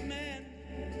 Yeah.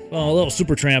 Oh, a little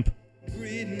Supertramp.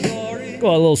 Go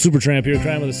a little Supertramp here,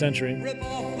 crime of the century.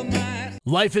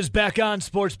 Life is back on,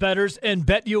 sports bettors, and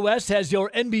BetUS has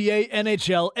your NBA,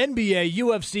 NHL, NBA,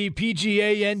 UFC,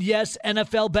 PGA, and yes,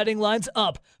 NFL betting lines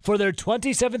up for their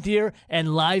 27th year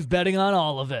and live betting on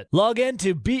all of it. Log in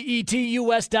to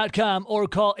betus.com or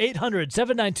call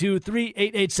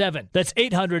 800-792-3887. That's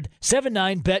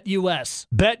 800-79-BET-US.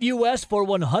 BetUS for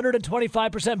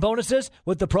 125% bonuses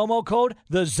with the promo code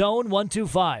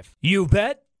THEZONE125. You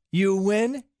bet, you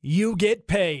win, you get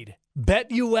paid.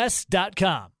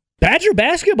 BetUS.com. Badger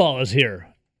basketball is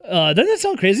here. Doesn't that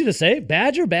sound crazy to say?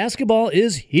 Badger basketball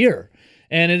is here.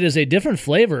 And it is a different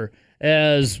flavor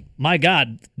as, my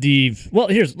God,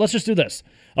 let's just do this.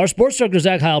 Our sports director,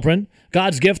 Zach Heilprin,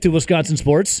 God's gift to Wisconsin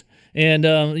sports, and,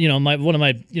 one of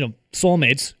my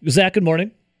soulmates. Zach, good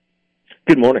morning.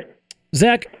 Good morning.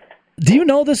 Zach, do you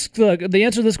know this? The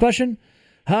answer to this question?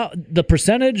 How the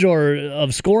percentage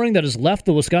of scoring that has left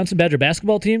the Wisconsin Badger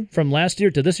basketball team from last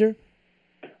year to this year?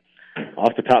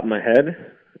 Off the top of my head,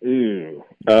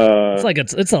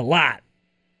 It's a lot.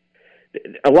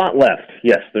 A lot left.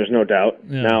 Yes, there's no doubt.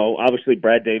 Yeah. Now, obviously,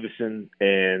 Brad Davison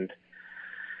and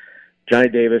Johnny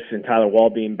Davis and Tyler Wall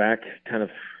being back, kind of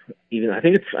even. I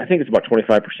think it's about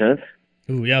 25%.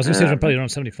 Ooh, yeah, I was gonna say probably around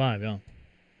 75. Yeah.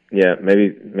 Yeah,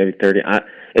 maybe 30.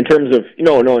 In terms of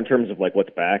in terms of like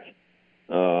what's back.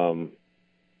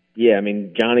 Yeah, I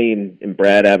mean Johnny and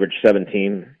Brad averaged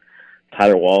 17.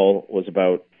 Tyler Wall was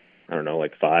about, I don't know,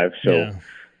 like 5. So,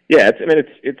 yeah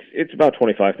it's about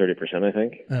 25-30%, I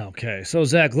think. Okay. So,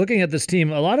 Zach, looking at this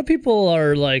team, a lot of people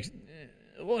are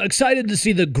excited to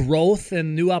see the growth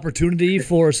and new opportunity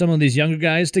for some of these younger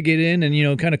guys to get in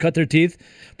and, kind of cut their teeth.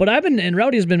 But and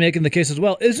Rowdy has been making the case as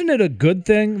well. Isn't it a good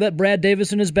thing that Brad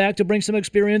Davison is back to bring some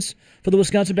experience for the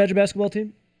Wisconsin Badger basketball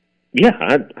team? Yeah,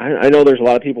 I know there's a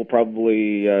lot of people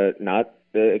probably not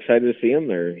excited to see him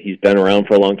there. He's been around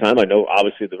for a long time. I know,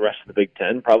 obviously, the rest of the Big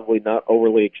Ten probably not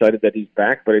overly excited that he's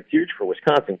back, but it's huge for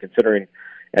Wisconsin considering,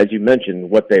 as you mentioned,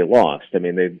 what they lost. I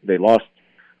mean, they lost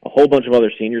a whole bunch of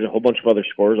other seniors, a whole bunch of other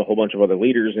scorers, a whole bunch of other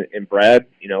leaders. And Brad,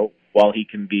 while he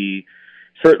can be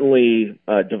certainly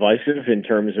divisive in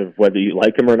terms of whether you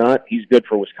like him or not, he's good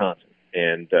for Wisconsin.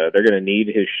 And they're going to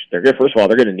need first of all,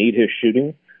 they're going to need his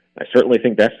shooting. I certainly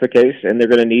think that's the case, and they're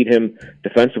going to need him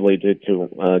defensively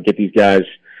to get these guys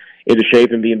into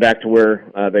shape and being back to where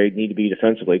they need to be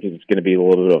defensively, because it's going to be a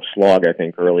little bit of a slog, I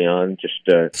think, early on. Just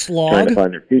trying to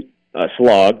find their feet.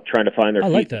 Trying to find their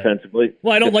feet defensively.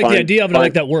 Well, I don't like the idea of it. I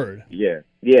like that word. Yeah,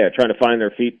 trying to find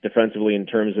their feet defensively in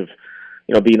terms of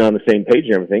being on the same page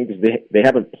and everything, because they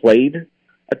haven't played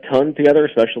a ton together,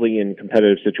 especially in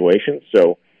competitive situations.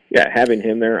 So. Yeah, having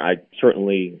him there, I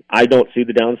don't see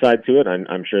the downside to it.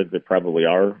 I'm sure there probably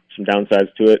are some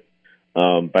downsides to it,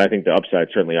 but I think the upside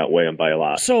certainly outweigh them by a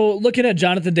lot. So looking at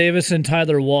Jonathan Davis and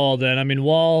Tyler Wall, then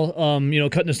Wall,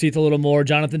 cutting his teeth a little more.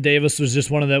 Jonathan Davis was just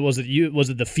one of that. Was it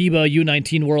the FIBA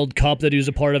U19 World Cup that he was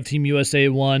a part of? Team USA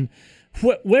won.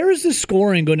 Where is this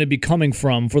scoring going to be coming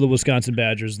from for the Wisconsin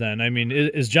Badgers then? I mean,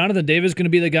 is Jonathan Davis going to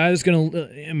be the guy that's going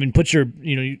to, put you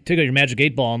take out your magic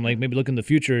 8 ball and maybe look in the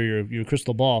future, your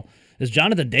crystal ball. Is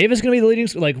Jonathan Davis going to be the leading?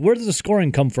 Where does the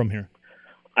scoring come from here?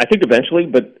 I think eventually,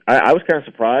 but I was kind of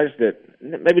surprised that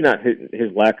maybe not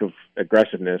his lack of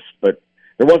aggressiveness, but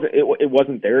it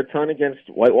wasn't there a ton against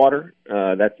Whitewater.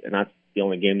 That's not the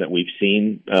only game that we've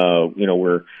seen.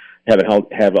 We're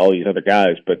have all these other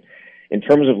guys, but. In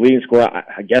terms of leading scorer,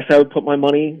 I guess I would put my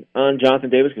money on Jonathan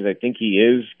Davis because I think he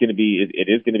is going to be. It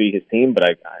is going to be his team, but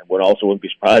I wouldn't be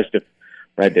surprised if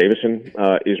Brad Davison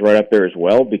is right up there as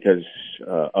well because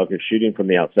of his shooting from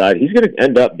the outside. He's going to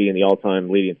end up being the all-time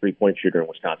leading three-point shooter in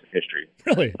Wisconsin history.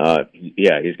 Really?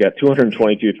 Yeah, he's got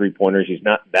 222 three-pointers. He's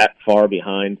not that far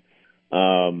behind.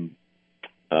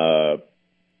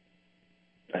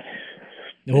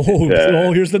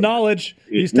 Here's the knowledge.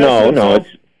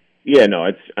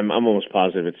 I'm almost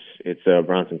positive it's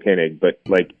Bronson Koenig, but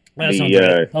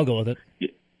I'll go with it.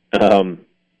 The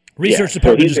research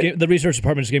department just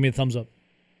gave me a thumbs up.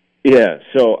 Yeah,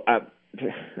 so I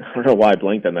don't know why I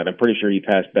blanked on that. I'm pretty sure he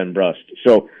passed Ben Brust.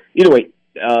 So either way,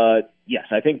 yes,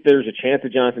 I think there's a chance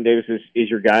that Jonathan Davis is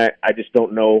your guy. I just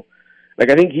don't know. I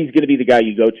think he's going to be the guy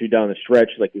you go to down the stretch.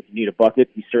 If you need a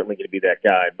bucket, he's certainly going to be that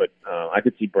guy. But I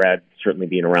could see Brad certainly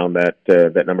being around that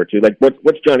number 2.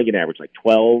 What's Johnny going to average?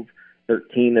 12,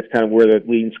 13. That's kind of where the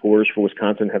leading scorers for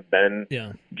Wisconsin have been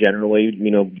generally,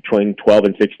 between 12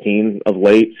 and 16 of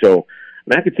late. So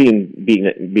I could see him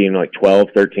being like 12,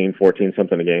 13, 14,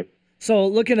 something a game. So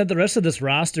looking at the rest of this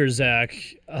roster, Zach,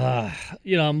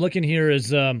 I'm looking here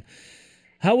is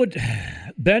how would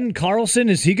Ben Carlson,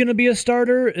 is he going to be a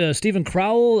starter? Stephen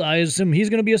Crowell, I assume he's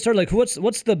going to be a starter. Like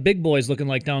what's the big boys looking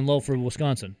like down low for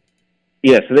Wisconsin?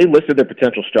 Yeah, so they listed their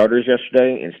potential starters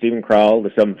yesterday, and Stephen Crowell, the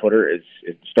 7-footer, is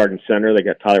starting center. They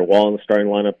got Tyler Wall in the starting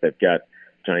lineup. They've got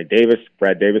Johnny Davis,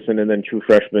 Brad Davison, and then true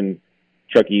freshman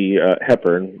Chucky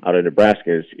Hepburn out of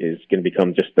Nebraska is going to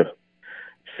become just the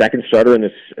second starter and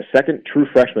a second true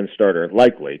freshman starter,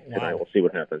 likely tonight. We'll see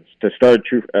what happens to start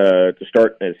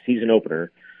as season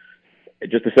opener.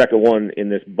 Just the second one in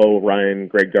this Bo Ryan,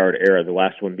 Greg Gard era. The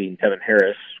last one being Tevin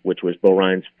Harris, which was Bo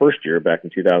Ryan's first year back in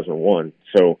 2001.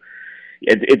 So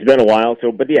it's been a while.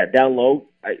 So, but yeah, down low,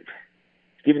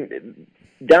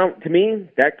 down to me,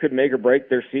 that could make or break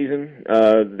their season.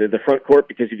 The front court,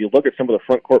 because if you look at some of the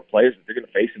front court plays that they're going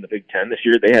to face in the Big Ten this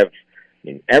year, they have.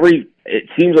 It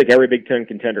seems like every Big Ten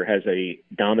contender has a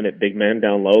dominant big man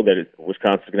down low that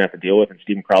Wisconsin's going to have to deal with, and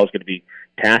Stephen Crowell is going to be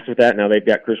tasked with that. Now they've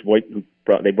got Chris Voigt, who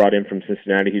they brought in from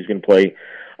Cincinnati. He's going to play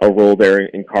a role there,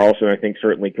 in Carlson, I think,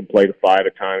 certainly could play the 5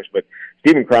 at times. But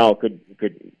Stephen Crowell could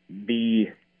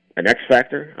be an X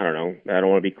factor. I don't know. I don't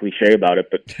want to be cliche about it,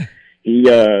 but he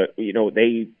is.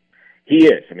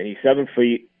 I mean, he's 7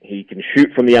 feet. He can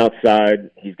shoot from the outside.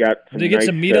 He's got some. Did he get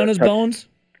some meat on his bones?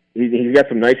 He's got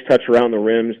some nice touch around the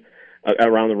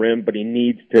rim, but he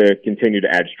needs to continue to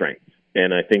add strength,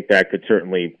 and I think that could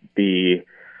certainly be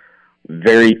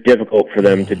very difficult for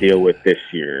them to deal with this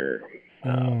year.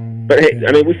 But hey,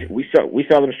 I mean, we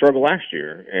saw them struggle last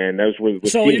year, and that was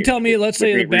with so Steve, you tell me, let's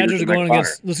say the Badgers are going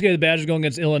against. Let's say the Badgers going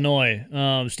against Illinois.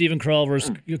 Stephen Crowell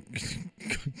versus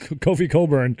Kofi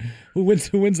Coburn. Who wins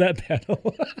that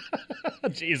battle?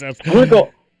 Jesus.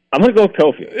 I'm gonna go with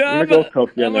Cofield. Yeah, I'm gonna go with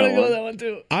Cofield. I'm gonna go with that one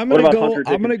too. I'm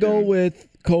gonna go with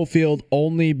Cofield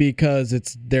only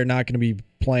because they're not gonna be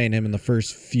playing him in the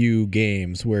first few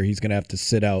games where he's gonna have to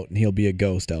sit out and he'll be a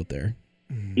ghost out there.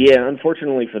 Yeah,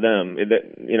 unfortunately for them,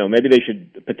 maybe they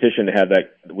should petition to have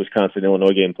that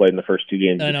Wisconsin-Illinois game played in the first 2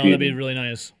 games. I know, that'd be really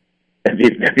nice.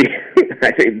 Then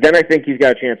I think he's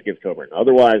got a chance against Coburn.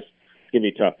 Otherwise, it's gonna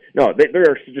be tough. No, there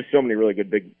are just so many really good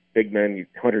big men.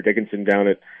 Hunter Dickinson down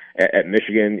at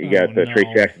Michigan. You got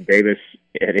Trace Jackson Davis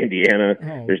at Indiana.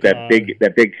 There's that big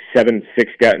 7'6"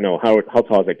 guy. No, how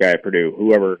tall is that guy at Purdue?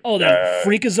 Whoever. Oh, that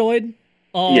freakazoid.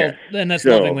 Oh, yes. And that's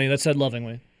lovingly. That's said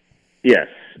lovingly. Yes.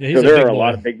 Yeah, so there are a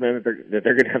lot of big men that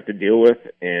they're going to have to deal with,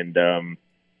 and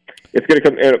it's going to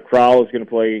come. Crowell is going to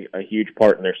play a huge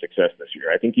part in their success this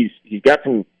year. I think he's got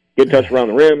some good touch around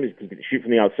the rim. He can shoot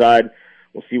from the outside.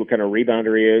 We'll see what kind of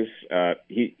rebounder he is.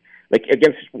 He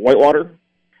against Whitewater,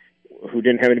 who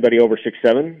didn't have anybody over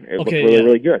 6'7". It looked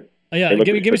really good. Yeah,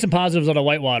 give me some positives on a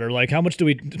Whitewater. Like, how much do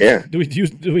we take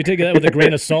that with a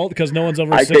grain of salt? Because no one's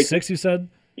over 6'6", you said.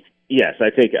 Yes, I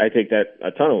take that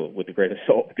a ton with a grain of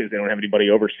salt because they don't have anybody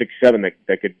over 6'7"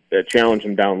 that could challenge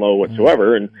them down low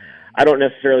whatsoever. And I don't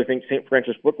necessarily think St.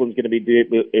 Francis Brooklyn's going to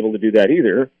be able to do that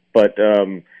either. But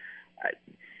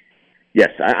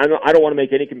yes, I don't want to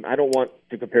make any. I don't want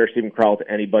to compare Stephen Crowell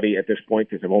to anybody at this point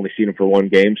because I've only seen him for 1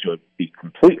 game, so it'd be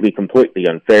completely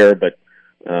unfair. But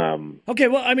okay,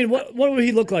 well, I mean, what would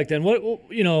he look like then? What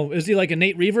is he like a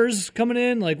Nate Reavers coming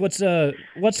in? Like, what's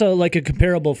like a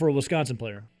comparable for a Wisconsin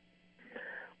player?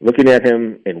 Looking at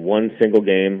him in 1 single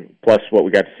game, plus what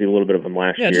we got to see a little bit of him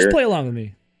last year. Yeah, just play along with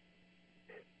me.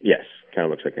 Yes, kind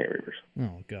of looks like Nate Reavers.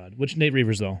 Oh God, which Nate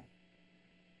Reavers though?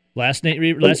 Last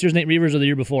year's Nate Reavers or the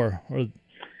year before, or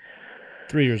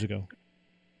 3 years ago?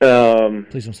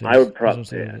 Please don't say it.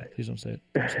 Please don't say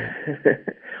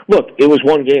it. Look, it was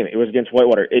 1 game. It was against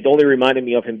Whitewater. It only reminded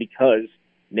me of him because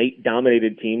Nate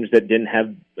dominated teams that didn't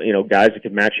have guys that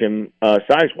could match him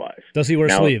size-wise. Does he wear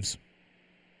sleeves?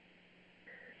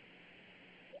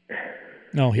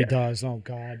 No, he does. Oh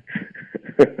God.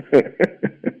 This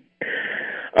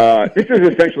is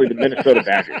essentially the Minnesota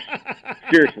Badgers.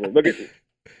 Seriously, look at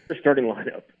their starting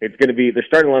lineup. Their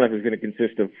starting lineup is going to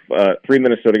consist of 3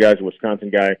 Minnesota guys, a Wisconsin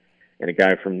guy, and a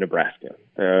guy from Nebraska.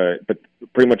 But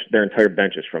pretty much their entire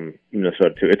bench is from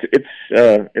Minnesota too.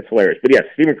 It's hilarious. But yes,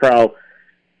 Stephen Crowell.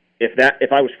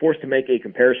 If I was forced to make a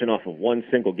comparison off of 1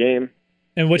 single game,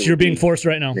 and what you're being forced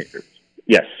right now,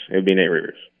 yes, it would be Nate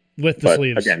Reavers. With the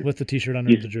sleeves, again, with the T-shirt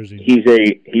under the jersey. He's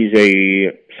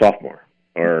a sophomore,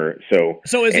 or so.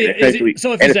 So is he?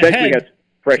 So if he's ahead, has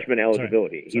freshman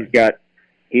eligibility.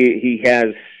 He has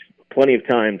plenty of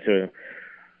time to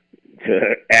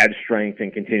to add strength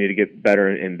and continue to get better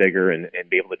and bigger and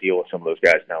be able to deal with some of those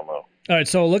guys down low. All right,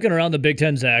 so looking around the Big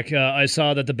Ten, Zach, I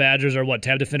saw that the Badgers are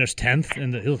tabbed to finish 10th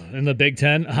in the Big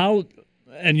Ten. How?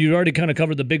 And you already kind of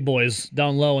covered the big boys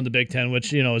down low in the Big Ten,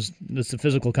 which it's a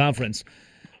physical conference.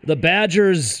 The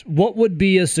Badgers, what would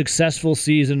be a successful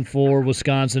season for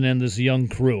Wisconsin and this young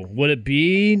crew? Would it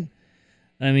be?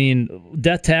 I mean,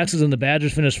 death taxes and the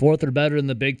Badgers finish 4th or better in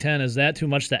the Big Ten. Is that too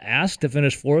much to ask to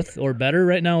finish 4th or better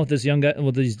right now with these young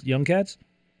cats?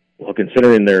 Well,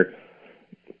 considering their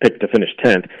pick to finish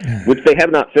 10th, which they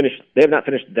have not finished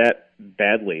that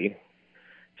badly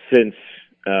since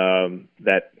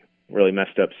that really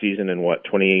messed up season in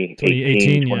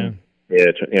 2018.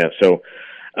 Yeah. So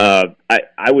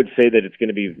I would say that it's going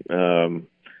to be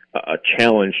a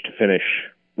challenge to finish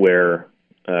where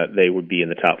they would be in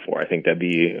the top 4. I think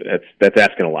that's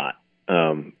asking a lot.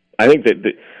 I think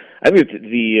a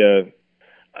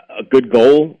good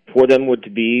goal for them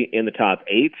would be in the top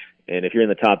 8, and if you're in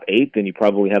the top 8, then you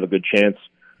probably have a good chance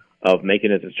of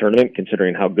making it to the tournament,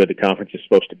 considering how good the conference is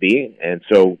supposed to be. And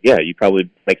so, yeah, you probably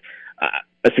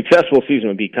a successful season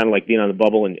would be kind of like being on the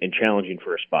bubble and challenging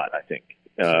for a spot. I think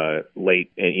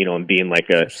late, and being like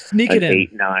an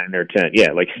 8, 9, or 10.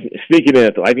 Yeah, like sneaking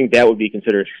in. I think that would be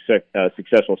considered a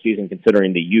successful season,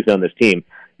 considering the youth on this team.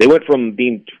 They went from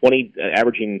being 20,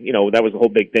 averaging. That was the whole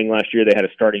big thing last year. They had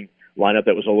a starting lineup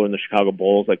that was older than the Chicago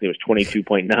Bulls. Like, there was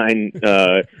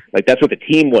 22.9. Like, that's what the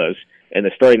team was, and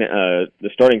the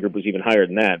starting group was even higher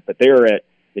than that. But the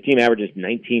team averages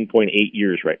 19.8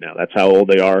 years right now. That's how old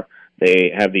they are.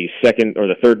 They have the second or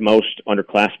the third most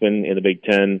underclassmen in the Big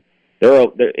Ten.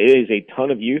 There is a ton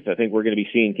of youth. I think we're going to be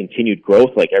seeing continued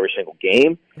growth like every single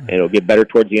game, and it'll get better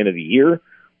towards the end of the year.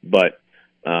 But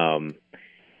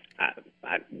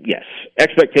yes,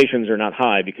 expectations are not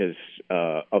high because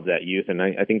of that youth, and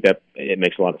I think that it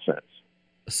makes a lot of sense.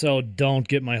 So don't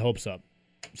get my hopes up,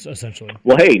 essentially.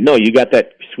 Well, hey, no, you got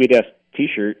that sweet-ass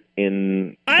T-shirt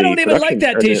in I don't even like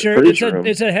that T-shirt.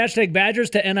 It said hashtag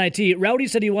Badgers to NIT. Rowdy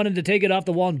said he wanted to take it off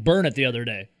the wall and burn it the other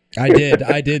day.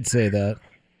 I did say that.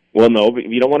 Well, no, but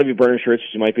you don't want to be burning shirts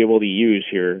you might be able to use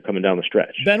here coming down the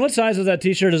stretch. Ben, what size is that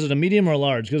T-shirt? Is it a medium or a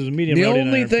large? Because it's a medium. The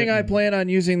only thing I plan on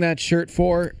using that shirt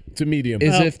for it's a medium.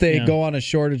 is if they go on a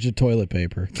shortage of toilet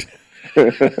paper. What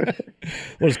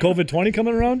is COVID-20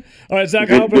 coming around? All right, Zach,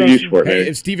 good use for it, Hey,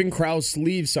 if Steven Krau's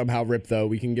sleeves somehow rip, though,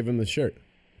 we can give him the shirt.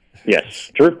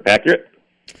 Yes, true, accurate.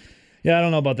 Yeah, I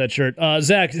don't know about that shirt.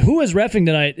 Zach, who is reffing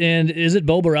tonight, and is it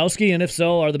Bo Borowski? And if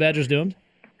so, are the Badgers doomed?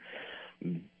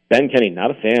 Ben Kenny,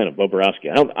 not a fan of Bo Borowski.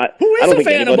 Who is a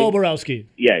fan of Bo Borowski?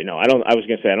 Yeah, no, I don't. I was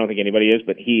going to say I don't think anybody is,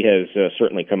 but he has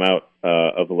certainly come out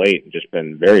of late and just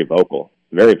been very vocal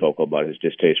about his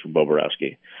distaste for Bo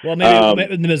Borowski. Well,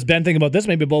 maybe does Ben think about this?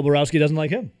 Maybe Bo Borowski doesn't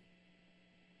like him.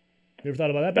 You ever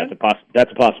thought about that, Ben?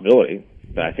 That's a possibility.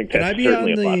 But I think that's certainly a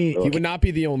possibility. He would not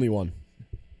be the only one.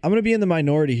 I'm going to be in the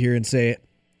minority here and say,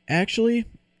 actually,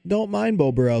 don't mind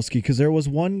Bo Borowski, because there was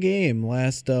one game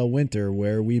last winter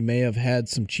where we may have had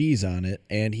some cheese on it,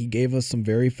 and he gave us some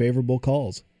very favorable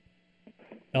calls.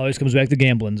 Always comes back to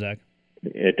gambling, Zach.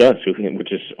 It does,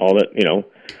 which is all that,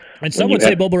 And some would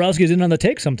say Bo Borowski is in on the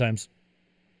take sometimes.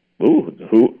 Ooh,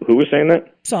 who was saying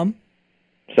that? Some.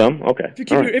 Okay.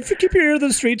 If you keep your ear to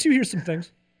the streets, you hear some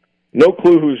things. No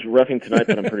clue who's reffing tonight,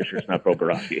 but I'm pretty sure it's not Bo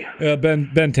Borowski.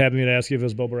 Ben tapped me to ask you if it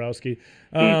was Bo Borowski.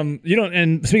 You don't.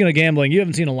 And speaking of gambling, you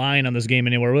haven't seen a line on this game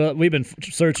anywhere. We've been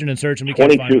searching and searching. We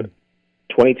can't find one.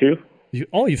 22.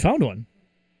 You found one.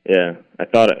 Yeah, I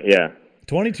thought it. Yeah.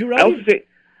 22, right? I was say.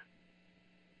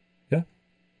 Yeah.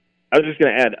 I was just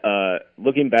going to add.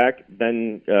 Looking back,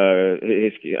 Ben,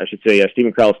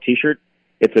 Stephen Krau's T-shirt.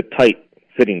 It's a tight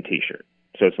fitting T-shirt,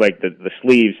 so it's like the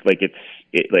sleeves, like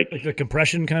like the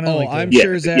compression kind of. I'm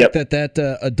sure, Zach,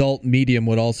 that adult medium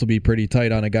would also be pretty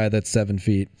tight on a guy that's 7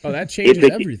 feet. Oh, that changes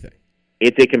everything.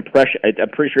 It's a compression. I'm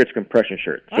pretty sure it's a compression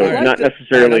shirt, so it's not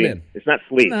necessarily. It's not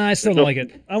sleeves. Nah, I still don't like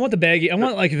it. I want the baggy. I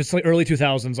want if it's like early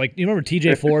 2000s. Like, you remember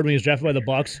T.J. Ford when he was drafted by the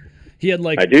Bucks? He had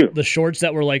the shorts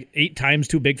that were like 8 times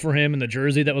too big for him, and the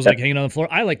jersey that was like hanging on the floor.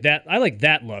 I like that. I like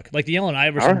that look, like the Allen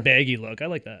Iverson baggy look. I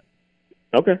like that.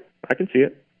 Okay, I can see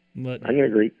it. But, I can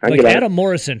agree. Adam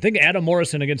Morrison. Think of Adam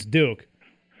Morrison against Duke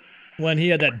when he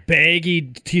had that baggy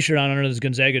T-shirt on under his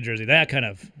Gonzaga jersey. That kind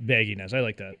of bagginess. I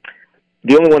like that.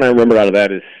 The only one I remember out of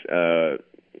that is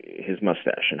his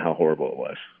mustache and how horrible it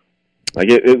was. Like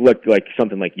it looked like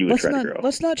something like you would try to grow.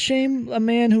 Let's not shame a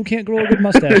man who can't grow a good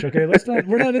mustache. Okay, let's not.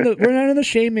 We're not in the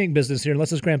shaming business here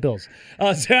unless it's Grant Bills.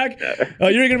 Zach,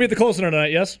 you're going to be at the Cold Center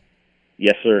tonight, yes?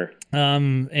 Yes, sir.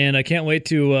 And I can't wait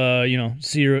to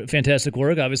see your fantastic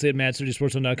work, obviously at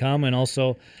MadCitySportsZone.com and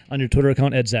also on your Twitter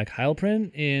account at Zach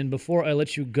Heilprin. And before I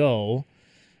let you go,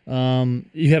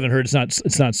 you haven't heard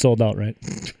it's not sold out, right?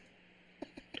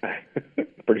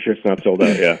 Pretty sure it's not sold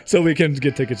out. Yeah. So we can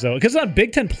get tickets though, because it's on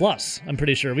Big Ten Plus. I'm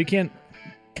pretty sure we can't.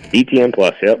 BTN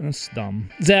Plus. Yep. That's dumb.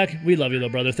 Zach, we love you though,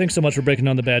 brother. Thanks so much for breaking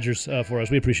down the Badgers for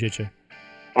us. We appreciate you.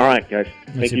 All right, guys.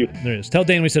 Thank you. There he is. Tell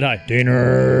Dane we said hi.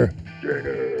 Daner.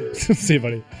 See you,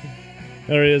 buddy.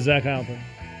 There he is, Zach Heilprin.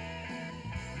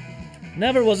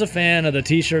 Never was a fan of the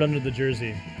T-shirt under the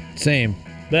jersey. Same.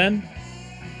 Ben?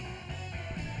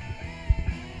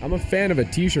 I'm a fan of a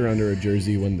T-shirt under a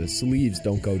jersey when the sleeves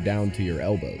don't go down to your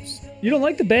elbows. You don't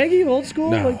like the baggy old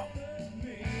school? No.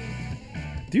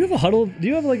 Do you have a huddle? Do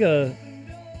you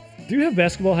have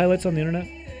basketball highlights on the internet?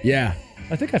 Yeah.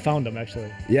 I think I found them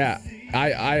actually. Yeah.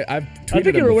 I've tweeted I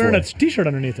think you were them wearing a before. T-shirt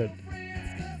underneath it.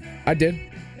 I did.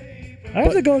 I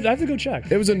have to go check.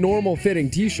 It was a normal fitting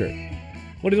T-shirt.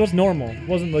 What's normal?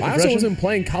 Wasn't like I also wasn't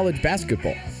playing college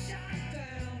basketball.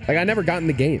 Like I never got in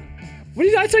the game. What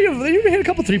did I tell you? You hit a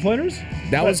couple 3-pointers.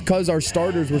 That was because our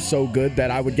starters were so good that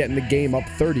I would get in the game up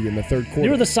 30 in the third quarter.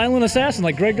 You were the silent assassin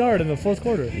like Greg Gard in the fourth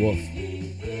quarter. Woof.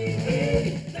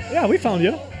 Yeah, we found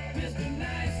you.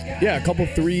 Yeah, a couple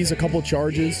threes, a couple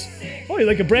charges, Oh, you're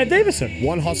like a Brad Davison.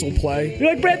 one hustle play.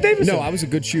 You're like Brad Davison. No, I was a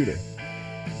good shooter.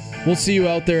 We'll see you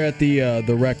out there at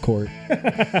the rec court.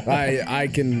 I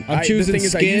can. I'm choosing the thing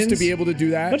is, I used to skins. be able to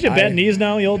do that. Don't you have bad knees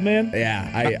now, you old man?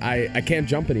 Yeah, I can't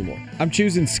jump anymore. I'm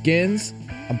choosing skins.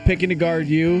 I'm picking to guard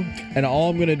you, and all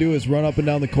I'm going to do is run up and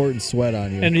down the court and sweat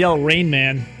on you. And yell Rain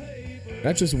Man.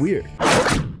 That's just weird.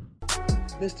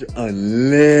 Mr.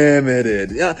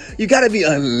 Unlimited. Yeah, you got to be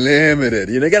unlimited.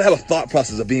 You got to have a thought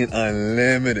process of being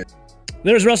unlimited.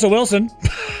 There's Russell Wilson.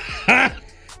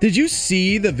 Did you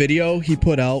see the video he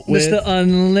put out with? Mr.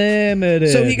 Unlimited.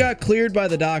 So he got cleared by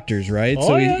the doctors, right? Oh,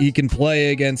 so yeah. he can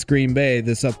play against Green Bay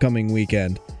this upcoming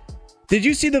weekend. Did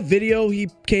you see the video he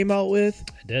came out with?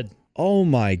 I did. Oh,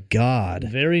 my God.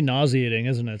 Very nauseating,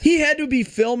 isn't it? He had to be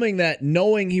filming that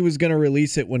knowing he was going to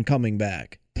release it when coming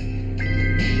back.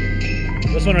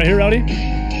 This one right here, Rowdy?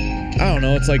 I don't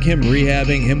know. It's like him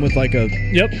rehabbing, him with like a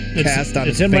Yep. cast on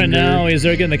it's his him finger. right now. He's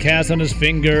there getting the cast on his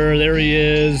finger. There he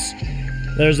is.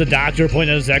 There's the doctor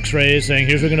pointing at his x-rays saying,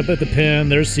 here's where we're going to put the pin.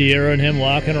 There's Sierra and him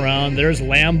walking around. There's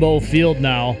Lambeau Field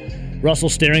now. Russell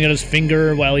staring at his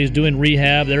finger while he's doing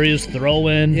rehab. There he is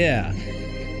throwing. Yeah.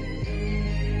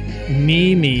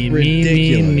 Me.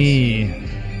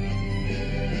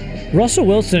 Russell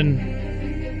Wilson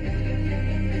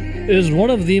is one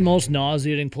of the most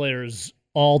nauseating players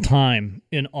all time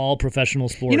in all professional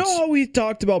sports. You know how we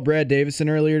talked about Brad Davison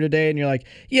earlier today, and you're like,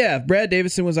 yeah, if Brad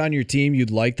Davison was on your team,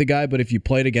 you'd like the guy, but if you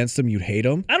played against him, you'd hate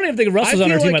him? I don't even think if Russell's I on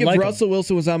feel our team, like I'd if like Russell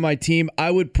Wilson was on my team,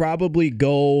 I would probably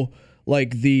go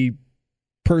like the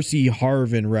Percy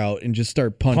Harvin route and just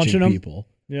start punching him? people.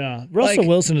 Yeah. Russell Like-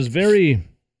 Wilson is very...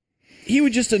 He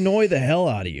would just annoy the hell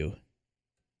out of you.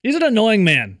 He's an annoying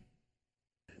man.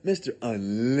 Mr.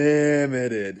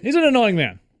 Unlimited. He's an annoying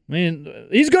man. I mean,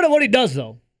 he's good at what he does,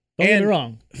 though. Don't get me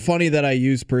wrong. Funny that I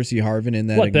used Percy Harvin in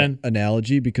that What, Ben?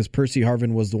 analogy because Percy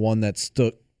Harvin was the one that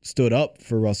stood up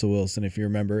for Russell Wilson, if you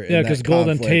remember. in Yeah, that because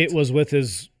Golden conflict. Tate was with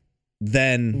his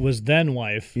then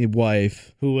wife,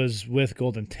 wife. who was with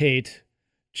Golden Tate,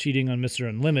 cheating on Mr.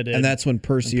 Unlimited. And that's when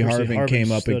Percy Harvin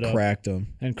came up and cracked him.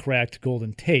 And cracked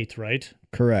Golden Tate, right?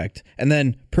 Correct. And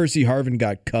then Percy Harvin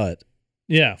got cut.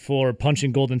 Yeah, for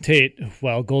punching Golden Tate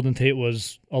while Golden Tate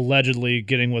was allegedly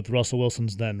getting with Russell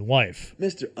Wilson's then wife.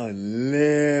 Mr.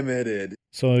 Unlimited.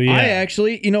 So, yeah. I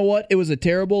actually, you know what? It was a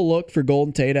terrible look for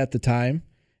Golden Tate at the time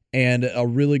and a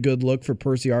really good look for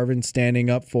Percy Harvin standing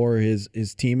up for his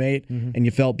teammate, and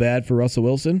you felt bad for Russell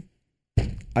Wilson.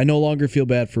 I no longer feel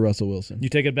bad for Russell Wilson. You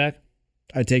take it back?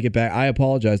 I take it back. I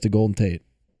apologize to Golden Tate.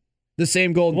 The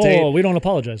same Golden Whoa, Tate. we don't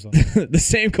apologize, though. The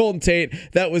same Golden Tate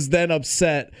that was then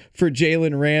upset for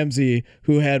Jalen Ramsey,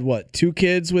 who had, 2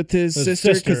 kids with his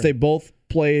sister? Because they both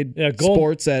played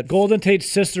sports at... Golden Tate's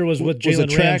sister was with Jalen Ramsey.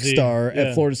 Was a track star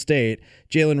at Florida State.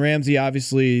 Jalen Ramsey,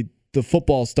 obviously the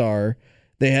football star.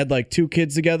 They had 2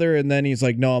 kids together, and then he's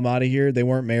like, no, I'm out of here. They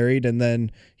weren't married, and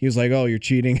then he was like, oh, you're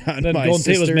cheating on then my Golden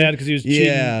sister. Tate was mad because he was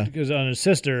cheating because on his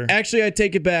sister. Actually, I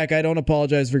take it back. I don't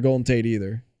apologize for Golden Tate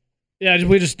either. Yeah,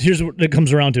 here's what it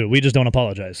comes around to. We just don't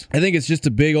apologize. I think it's just a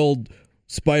big old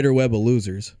spider web of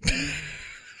losers.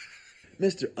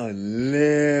 Mr.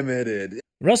 Unlimited.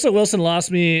 Russell Wilson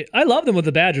lost me. I loved him with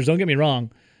the Badgers, don't get me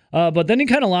wrong. But then he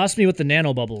kind of lost me with the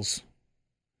nanobubbles.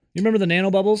 You remember the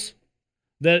nanobubbles?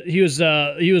 That he was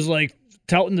like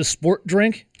touting the sport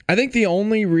drink? I think the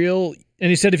only real And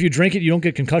he said if you drink it, you don't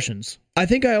get concussions. I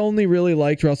think I only really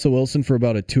liked Russell Wilson for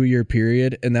about a 2-year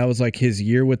period, and that was like his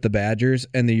year with the Badgers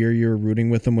and the year you were rooting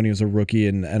with him when he was a rookie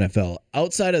in the NFL.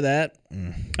 Outside of that,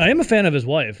 I am a fan of his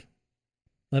wife.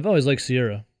 I've always liked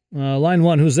Sierra. Line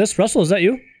 1, who's this? Russell, is that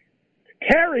you?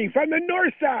 Terry from the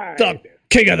north side. The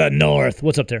king of the north.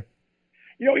 What's up, Terry?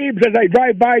 You know, Ebes, as I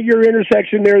drive by your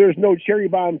intersection there's no cherry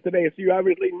bombs today, so you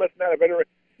obviously must not have entered.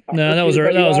 No, that was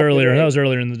earlier. Today. That was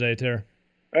earlier in the day, Terry.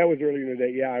 That was earlier in the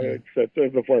day. Yeah,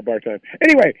 it's before bar time.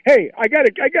 Anyway, hey, I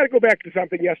gotta go back to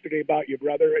something yesterday about you,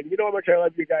 brother. And you know how much I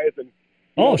love you guys. And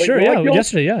sure, yeah,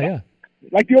 yesterday, yeah.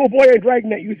 Like the old boy on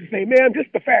Dragnet used to say, "Man,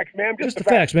 just the facts, man, just the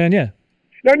facts, man." Yeah.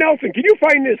 Now, Nelson, can you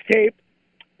find this tape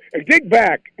and dig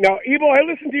back? Now, Evo, I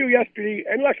listened to you yesterday,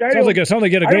 and look, sounds like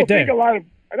you had a great day.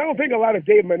 I don't think a lot of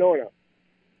Dave Monona,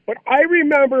 but I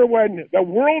remember when the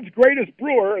world's greatest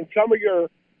brewer in some of your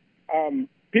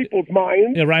people's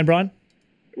minds, Ryan Braun,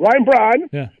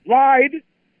 lied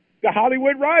to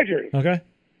Hollywood Rogers. Okay.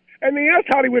 And they asked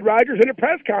Hollywood Rogers in a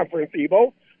press conference,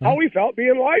 Evo, how he felt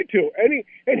being lied to. And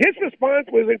his response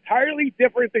was entirely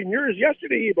different than yours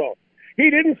yesterday, Evo. He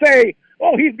didn't say,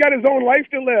 oh, he's got his own life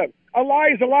to live. A lie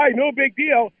is a lie, no big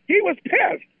deal. He was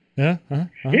pissed. Yeah.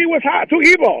 He was hot to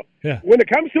Evo. Yeah. When it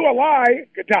comes to a lie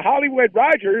to Hollywood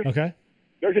Rogers, okay,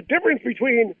 there's a difference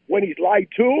between when he's lied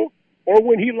to or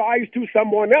when he lies to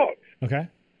someone else. Okay.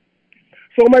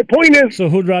 So my point is,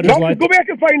 who'd Rogers lie to? Go back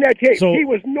and find that tape. So, he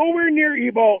was nowhere near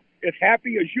Evo as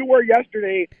happy as you were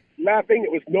yesterday, laughing.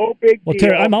 It was no big deal.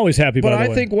 Terry, I'm always happy, but by the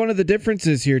way. I think one of the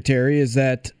differences here, Terry, is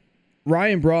that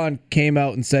Ryan Braun came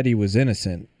out and said he was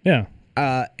innocent. Yeah.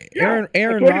 Aaron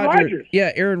Rodgers.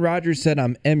 Yeah, Aaron Rodgers said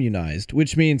I'm immunized,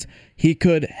 which means he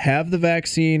could have the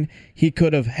vaccine, he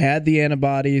could have had the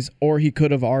antibodies, or he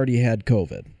could have already had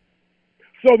COVID.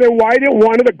 So then why didn't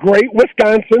one of the great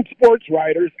Wisconsin sports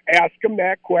writers ask him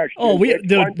that question? Oh,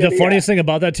 the funniest thing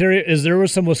about that, Terry, is there were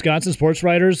some Wisconsin sports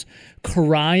writers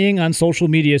crying on social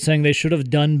media saying they should have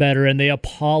done better and they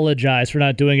apologize for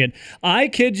not doing it. I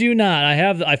kid you not.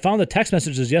 I found the text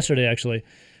messages yesterday, actually,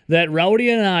 that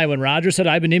Rowdy and I, when Roger said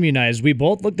I've been immunized, we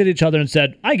both looked at each other and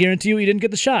said, I guarantee you he didn't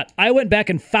get the shot. I went back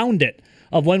and found it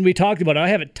of when we talked about it. I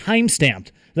have it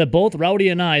time-stamped that both Rowdy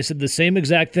and I said the same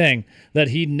exact thing, that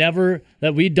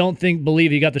we don't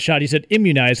believe he got the shot. He said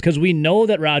immunized because we know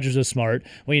that Rodgers is smart.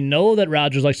 We know that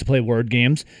Rodgers likes to play word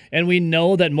games. And we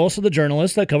know that most of the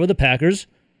journalists that cover the Packers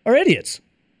are idiots.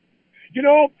 You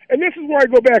know, and this is where I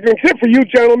go back, and except for you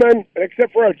gentlemen, and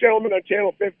except for our gentleman on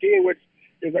Channel 15, which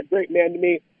is a great man to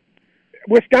me,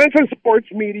 Wisconsin sports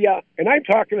media, and I'm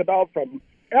talking about from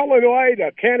Illinois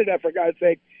to Canada, for God's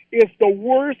sake, is the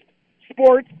worst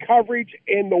sports coverage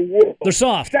in the world. They're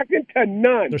soft. Second to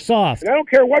none. They're soft. And I don't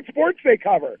care what sports they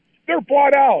cover. They're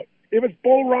bought out. It was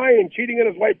Bull Ryan cheating on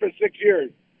his wife for 6 years.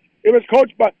 It was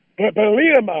Coach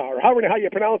Belima, or however how you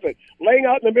pronounce it, laying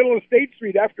out in the middle of State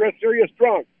Street after a serious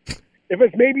drunk. If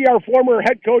it's maybe our former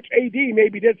head coach, AD,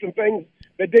 maybe did some things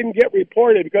that didn't get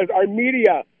reported because our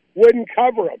media wouldn't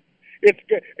cover them. It's,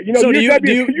 you know, so do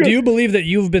you believe that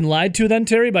you've been lied to then,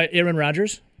 Terry, by Aaron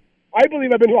Rodgers? I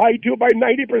believe I've been lied to by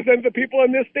 90% of the people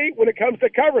in this state when it comes to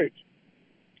coverage.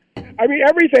 I mean,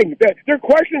 everything. Their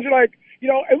questions are like, you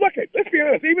know, and look, let's be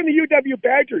honest, even the UW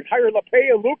Badgers hire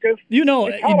LePay and Lucas. You know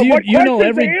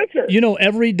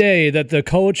every day that the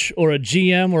coach or a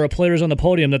GM or a player is on the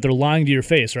podium that they're lying to your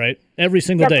face, right? Every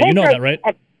single day. You know that, right?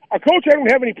 A coach I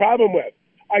don't have any problem with.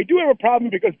 I do have a problem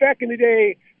because back in the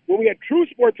day when we had true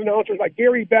sports announcers like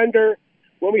Gary Bender,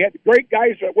 when we had great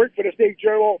guys that worked for the State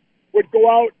Journal, would go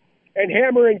out and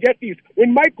hammer and get these.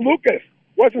 When Mike Lucas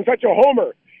wasn't such a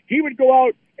homer, he would go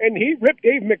out and he ripped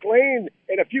Dave McLean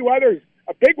and a few others.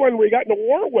 A big one where he got in a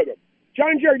war with him.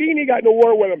 John Giardini got in a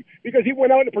war with him because he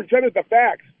went out and presented the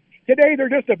facts. Today, they're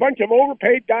just a bunch of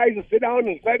overpaid guys that sit down on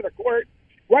the side of the court,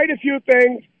 write a few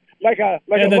things,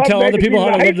 and then tell other people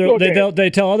how to live they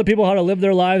tell other people how to live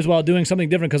their lives while doing something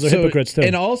different because they're hypocrites too.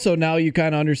 And also now you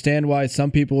kind of understand why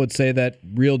some people would say that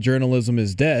real journalism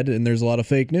is dead and there's a lot of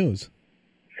fake news.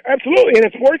 Absolutely,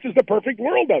 and sports is the perfect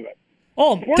world of it.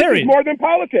 Oh, sports Terry, is more than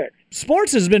politics.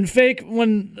 Sports has been fake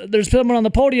when there's someone on the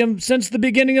podium since the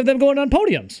beginning of them going on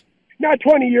podiums. Not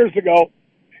 20 years ago.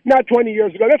 Not 20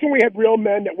 years ago. That's when we had real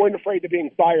men that weren't afraid of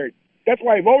being fired. That's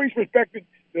why I've always respected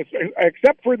this,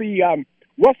 except for the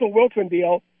Russell Wilson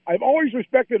deal, I've always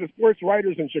respected the sports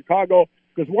writers in Chicago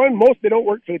because, one, most they don't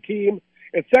work for the team,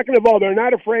 and second of all, they're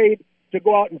not afraid to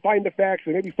go out and find the facts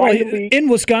and maybe find the leak. In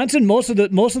Wisconsin, most of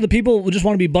the people just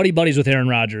want to be buddies with Aaron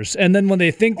Rodgers, and then when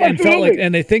they think and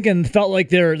felt like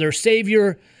their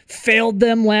savior failed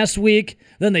them last week,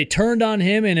 then they turned on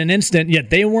him in an instant. Yet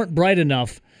they weren't bright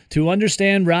enough to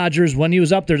understand Rodgers when he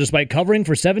was up there, despite covering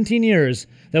for 17 years,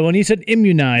 that when he said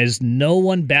immunized, no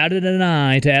one batted an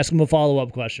eye to ask him a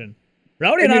follow-up question.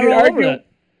 Rowdy and I are all over that.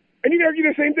 And you can argue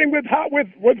the same thing with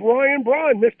Ryan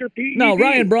Braun, Mr. P. No,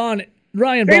 Ryan Braun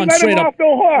straight up.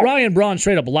 Ryan Braun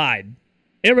straight up lied.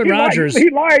 Aaron Rodgers. He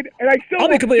lied, and I still. I'll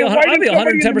be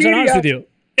 110% honest with you.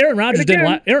 Aaron Rodgers didn't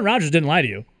lie. Aaron Rodgers didn't lie to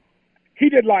you. He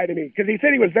did lie to me because he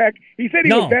said he was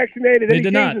was vaccinated, and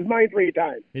he changed his mind 3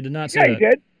 times. He did not say that. Yeah, he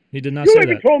did. He did not say that.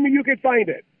 You even told me you could find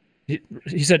it.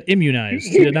 He said immunized.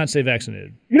 He did not say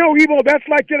vaccinated. You know, Evo, that's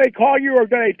like, did I call you or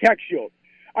did I text you?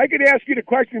 I could ask you the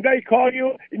question, did I call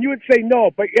you? And you would say no,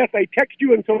 but yes, I text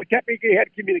you, and so technically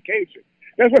had communication.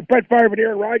 That's what Brett Favre and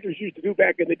Aaron Rodgers used to do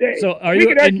back in the day. So are you,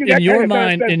 in your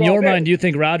mind, do you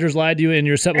think Rodgers lied to you and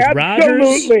you're upset with Absolutely.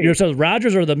 Rodgers? You're upset with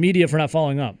Rodgers or the media for not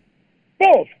following up?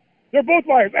 Both. They're both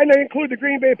liars, and they include the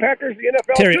Green Bay Packers, the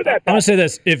NFL. Terry, I'm going to say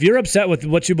this. If you're upset with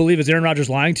what you believe is Aaron Rodgers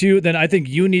lying to you, then I think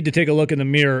you need to take a look in the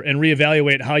mirror and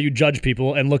reevaluate how you judge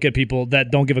people and look at people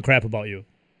that don't give a crap about you.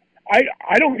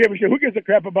 I don't give a shit who gives a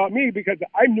crap about me because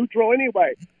I'm neutral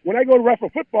anyway. When I go to ref a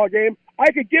football game, I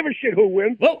could give a shit who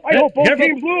wins. Well, I hope both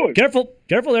teams lose. Careful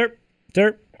there.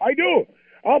 I do.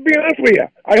 I'll be honest with you.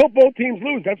 I hope both teams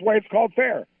lose. That's why it's called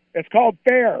fair. It's called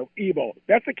fair, Evo.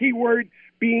 That's the key word,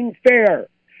 being fair.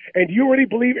 And do you really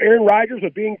believe Aaron Rodgers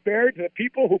was being fair to the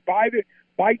people who buy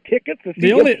tickets to see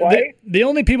him play? The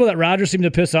only people that Rodgers seemed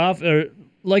to piss off are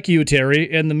like you, Terry,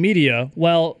 and the media.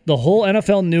 Well, the whole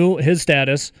NFL knew his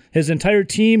status. His entire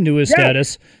team knew his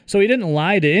status. So he didn't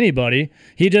lie to anybody.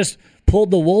 He just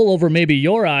pulled the wool over maybe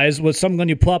your eyes with someone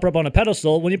you plop up on a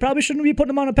pedestal when you probably shouldn't be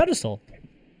putting him on a pedestal.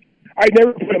 I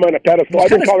never put him on a pedestal. I've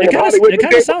been calling him Hollywood. It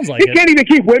kind of sounds like he can't even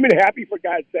keep women happy, for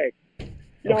God's sake.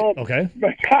 You know, okay.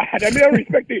 But God, I mean, I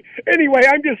respect you. Anyway,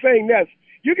 I'm just saying this.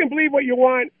 You can believe what you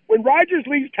want. When Rodgers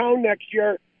leaves town next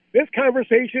year, this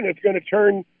conversation is going to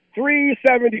turn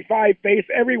 375 face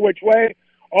every which way.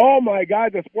 Oh, my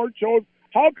God, the sports shows.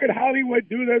 How could Hollywood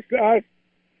do this to us?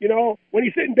 You know, when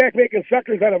he's sitting back making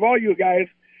suckers out of all you guys,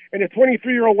 and his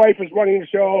 23-year-old wife is running the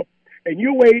show, and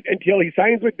you wait until he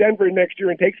signs with Denver next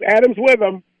year and takes Adams with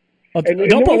him. Well,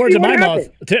 don't put words in my mouth.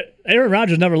 Aaron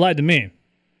Rodgers never lied to me.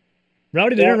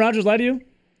 Rowdy, did Aaron Rodgers lie to you?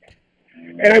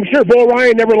 And I'm sure Bill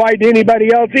Ryan never lied to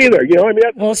anybody else either. You know, I mean,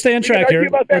 well, let's stay on track here.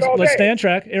 Let's stay on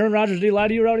track. Aaron Rodgers, did he lie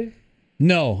to you, Rowdy?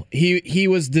 No, he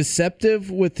was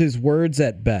deceptive with his words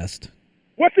at best.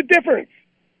 What's the difference?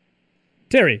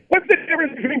 Terry. What's the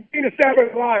difference between being deceptive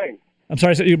and lying? I'm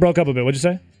sorry, you broke up a bit. What'd you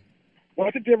say?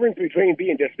 What's the difference between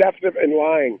being deceptive and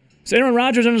lying? It's Aaron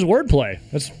Rodgers and his wordplay.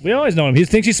 We always know him. He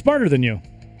thinks he's smarter than you.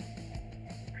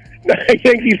 I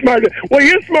think he's smarter. Well, he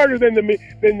is smarter than the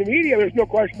media. There's no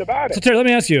question about it. So, Terry, let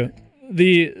me ask you.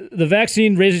 The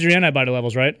vaccine raises your antibody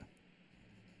levels, right?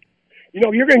 You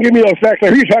know, you're going to give me those facts. I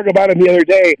heard you talk about them the other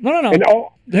day. No. And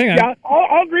hang on. Yeah,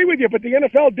 I'll agree with you, but the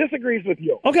NFL disagrees with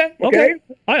you. Okay.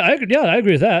 I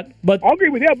agree with that. But I'll agree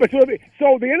with that. But so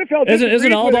the NFL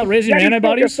isn't it all about raising your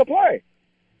antibodies?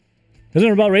 Isn't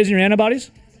it about raising your antibodies?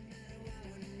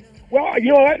 Well,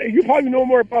 you know what? You probably know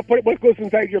more about what goes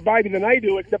inside your body than I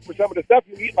do, except for some of the stuff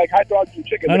you eat, like hot dogs and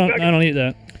chicken. I don't eat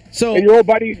that. So, and your old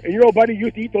buddy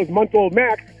used to eat those month-old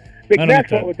Macs, Big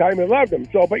Macs all the time, and loved them.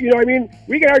 So, but you know, I mean,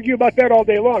 we can argue about that all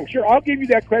day long. Sure, I'll give you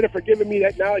that credit for giving me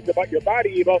that knowledge about your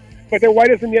body, Evo. But then why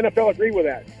doesn't the NFL agree with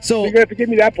that? So you're gonna have to give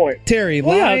me that point, Terry.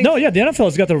 Lying, the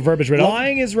NFL's got the verbiage right.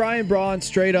 Lying is Ryan Braun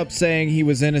straight up saying he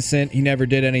was innocent. He never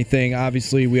did anything.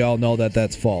 Obviously, we all know that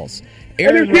that's false.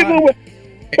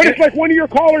 But it's like one of your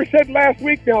callers said last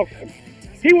week, Nelson.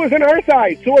 He was on our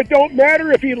side, so it don't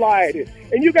matter if he lied.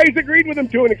 And you guys agreed with him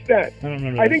to an extent. I don't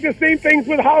remember I think the same thing's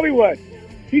with Hollywood.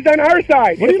 He's on our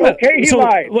side. What it's okay, he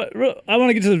lied. I want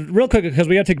to get to real quick because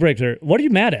we got to take a break there. What are you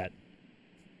mad at?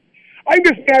 I'm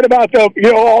just mad about all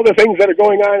the things that are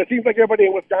going on. It seems like everybody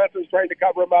in Wisconsin is trying to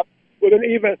cover him up with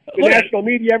even the national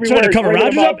media everywhere. Trying to cover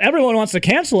Rodgers up? Everyone wants to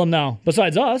cancel him now,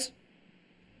 besides us.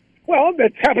 Well,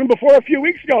 that's happened before a few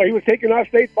weeks ago. He was taken off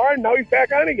State Farm, now he's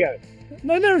back on again.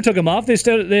 No, they never took him off. They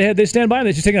stand by him.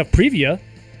 They just taken off Previa.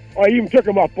 Oh, I even took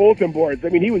him off bulletin boards. I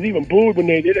mean, he was even booed when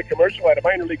they did a commercial at a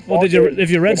minor league. Well, if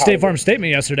you read State Farm's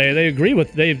statement yesterday,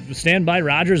 they stand by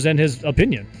Rodgers and his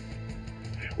opinion.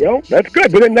 Well, that's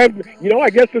good. But then, I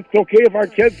guess it's okay if our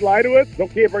kids lie to us. It's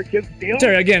okay if our kids steal.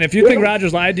 Terry, again, if you think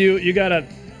Rodgers lied to you, you gotta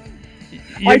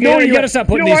stop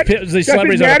putting these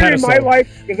celebrities on a pedestal.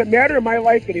 Does it matter in my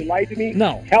life that he lied to me?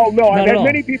 No. Hell no. I've had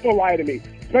many people lie to me,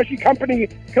 especially company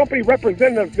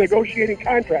representatives negotiating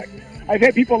contracts. I've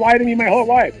had people lie to me my whole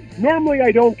life. Normally,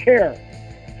 I don't care.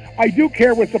 I do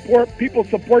care when people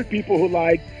support people who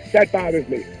lied. That bothers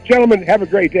me. Gentlemen, have a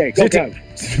great day. Go Cubs.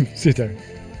 See you, Terry.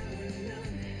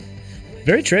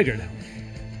 Very triggered.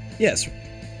 Yes.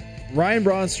 Ryan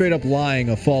Braun straight up lying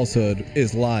a falsehood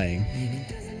is lying.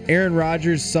 Aaron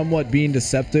Rodgers somewhat being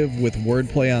deceptive with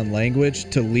wordplay on language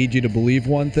to lead you to believe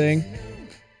one thing.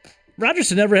 Rodgers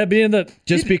should never have been in the...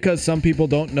 Just because some people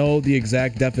don't know the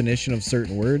exact definition of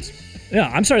certain words. Yeah,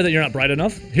 I'm sorry that you're not bright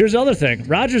enough. Here's the other thing.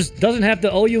 Rodgers doesn't have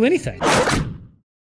to owe you anything.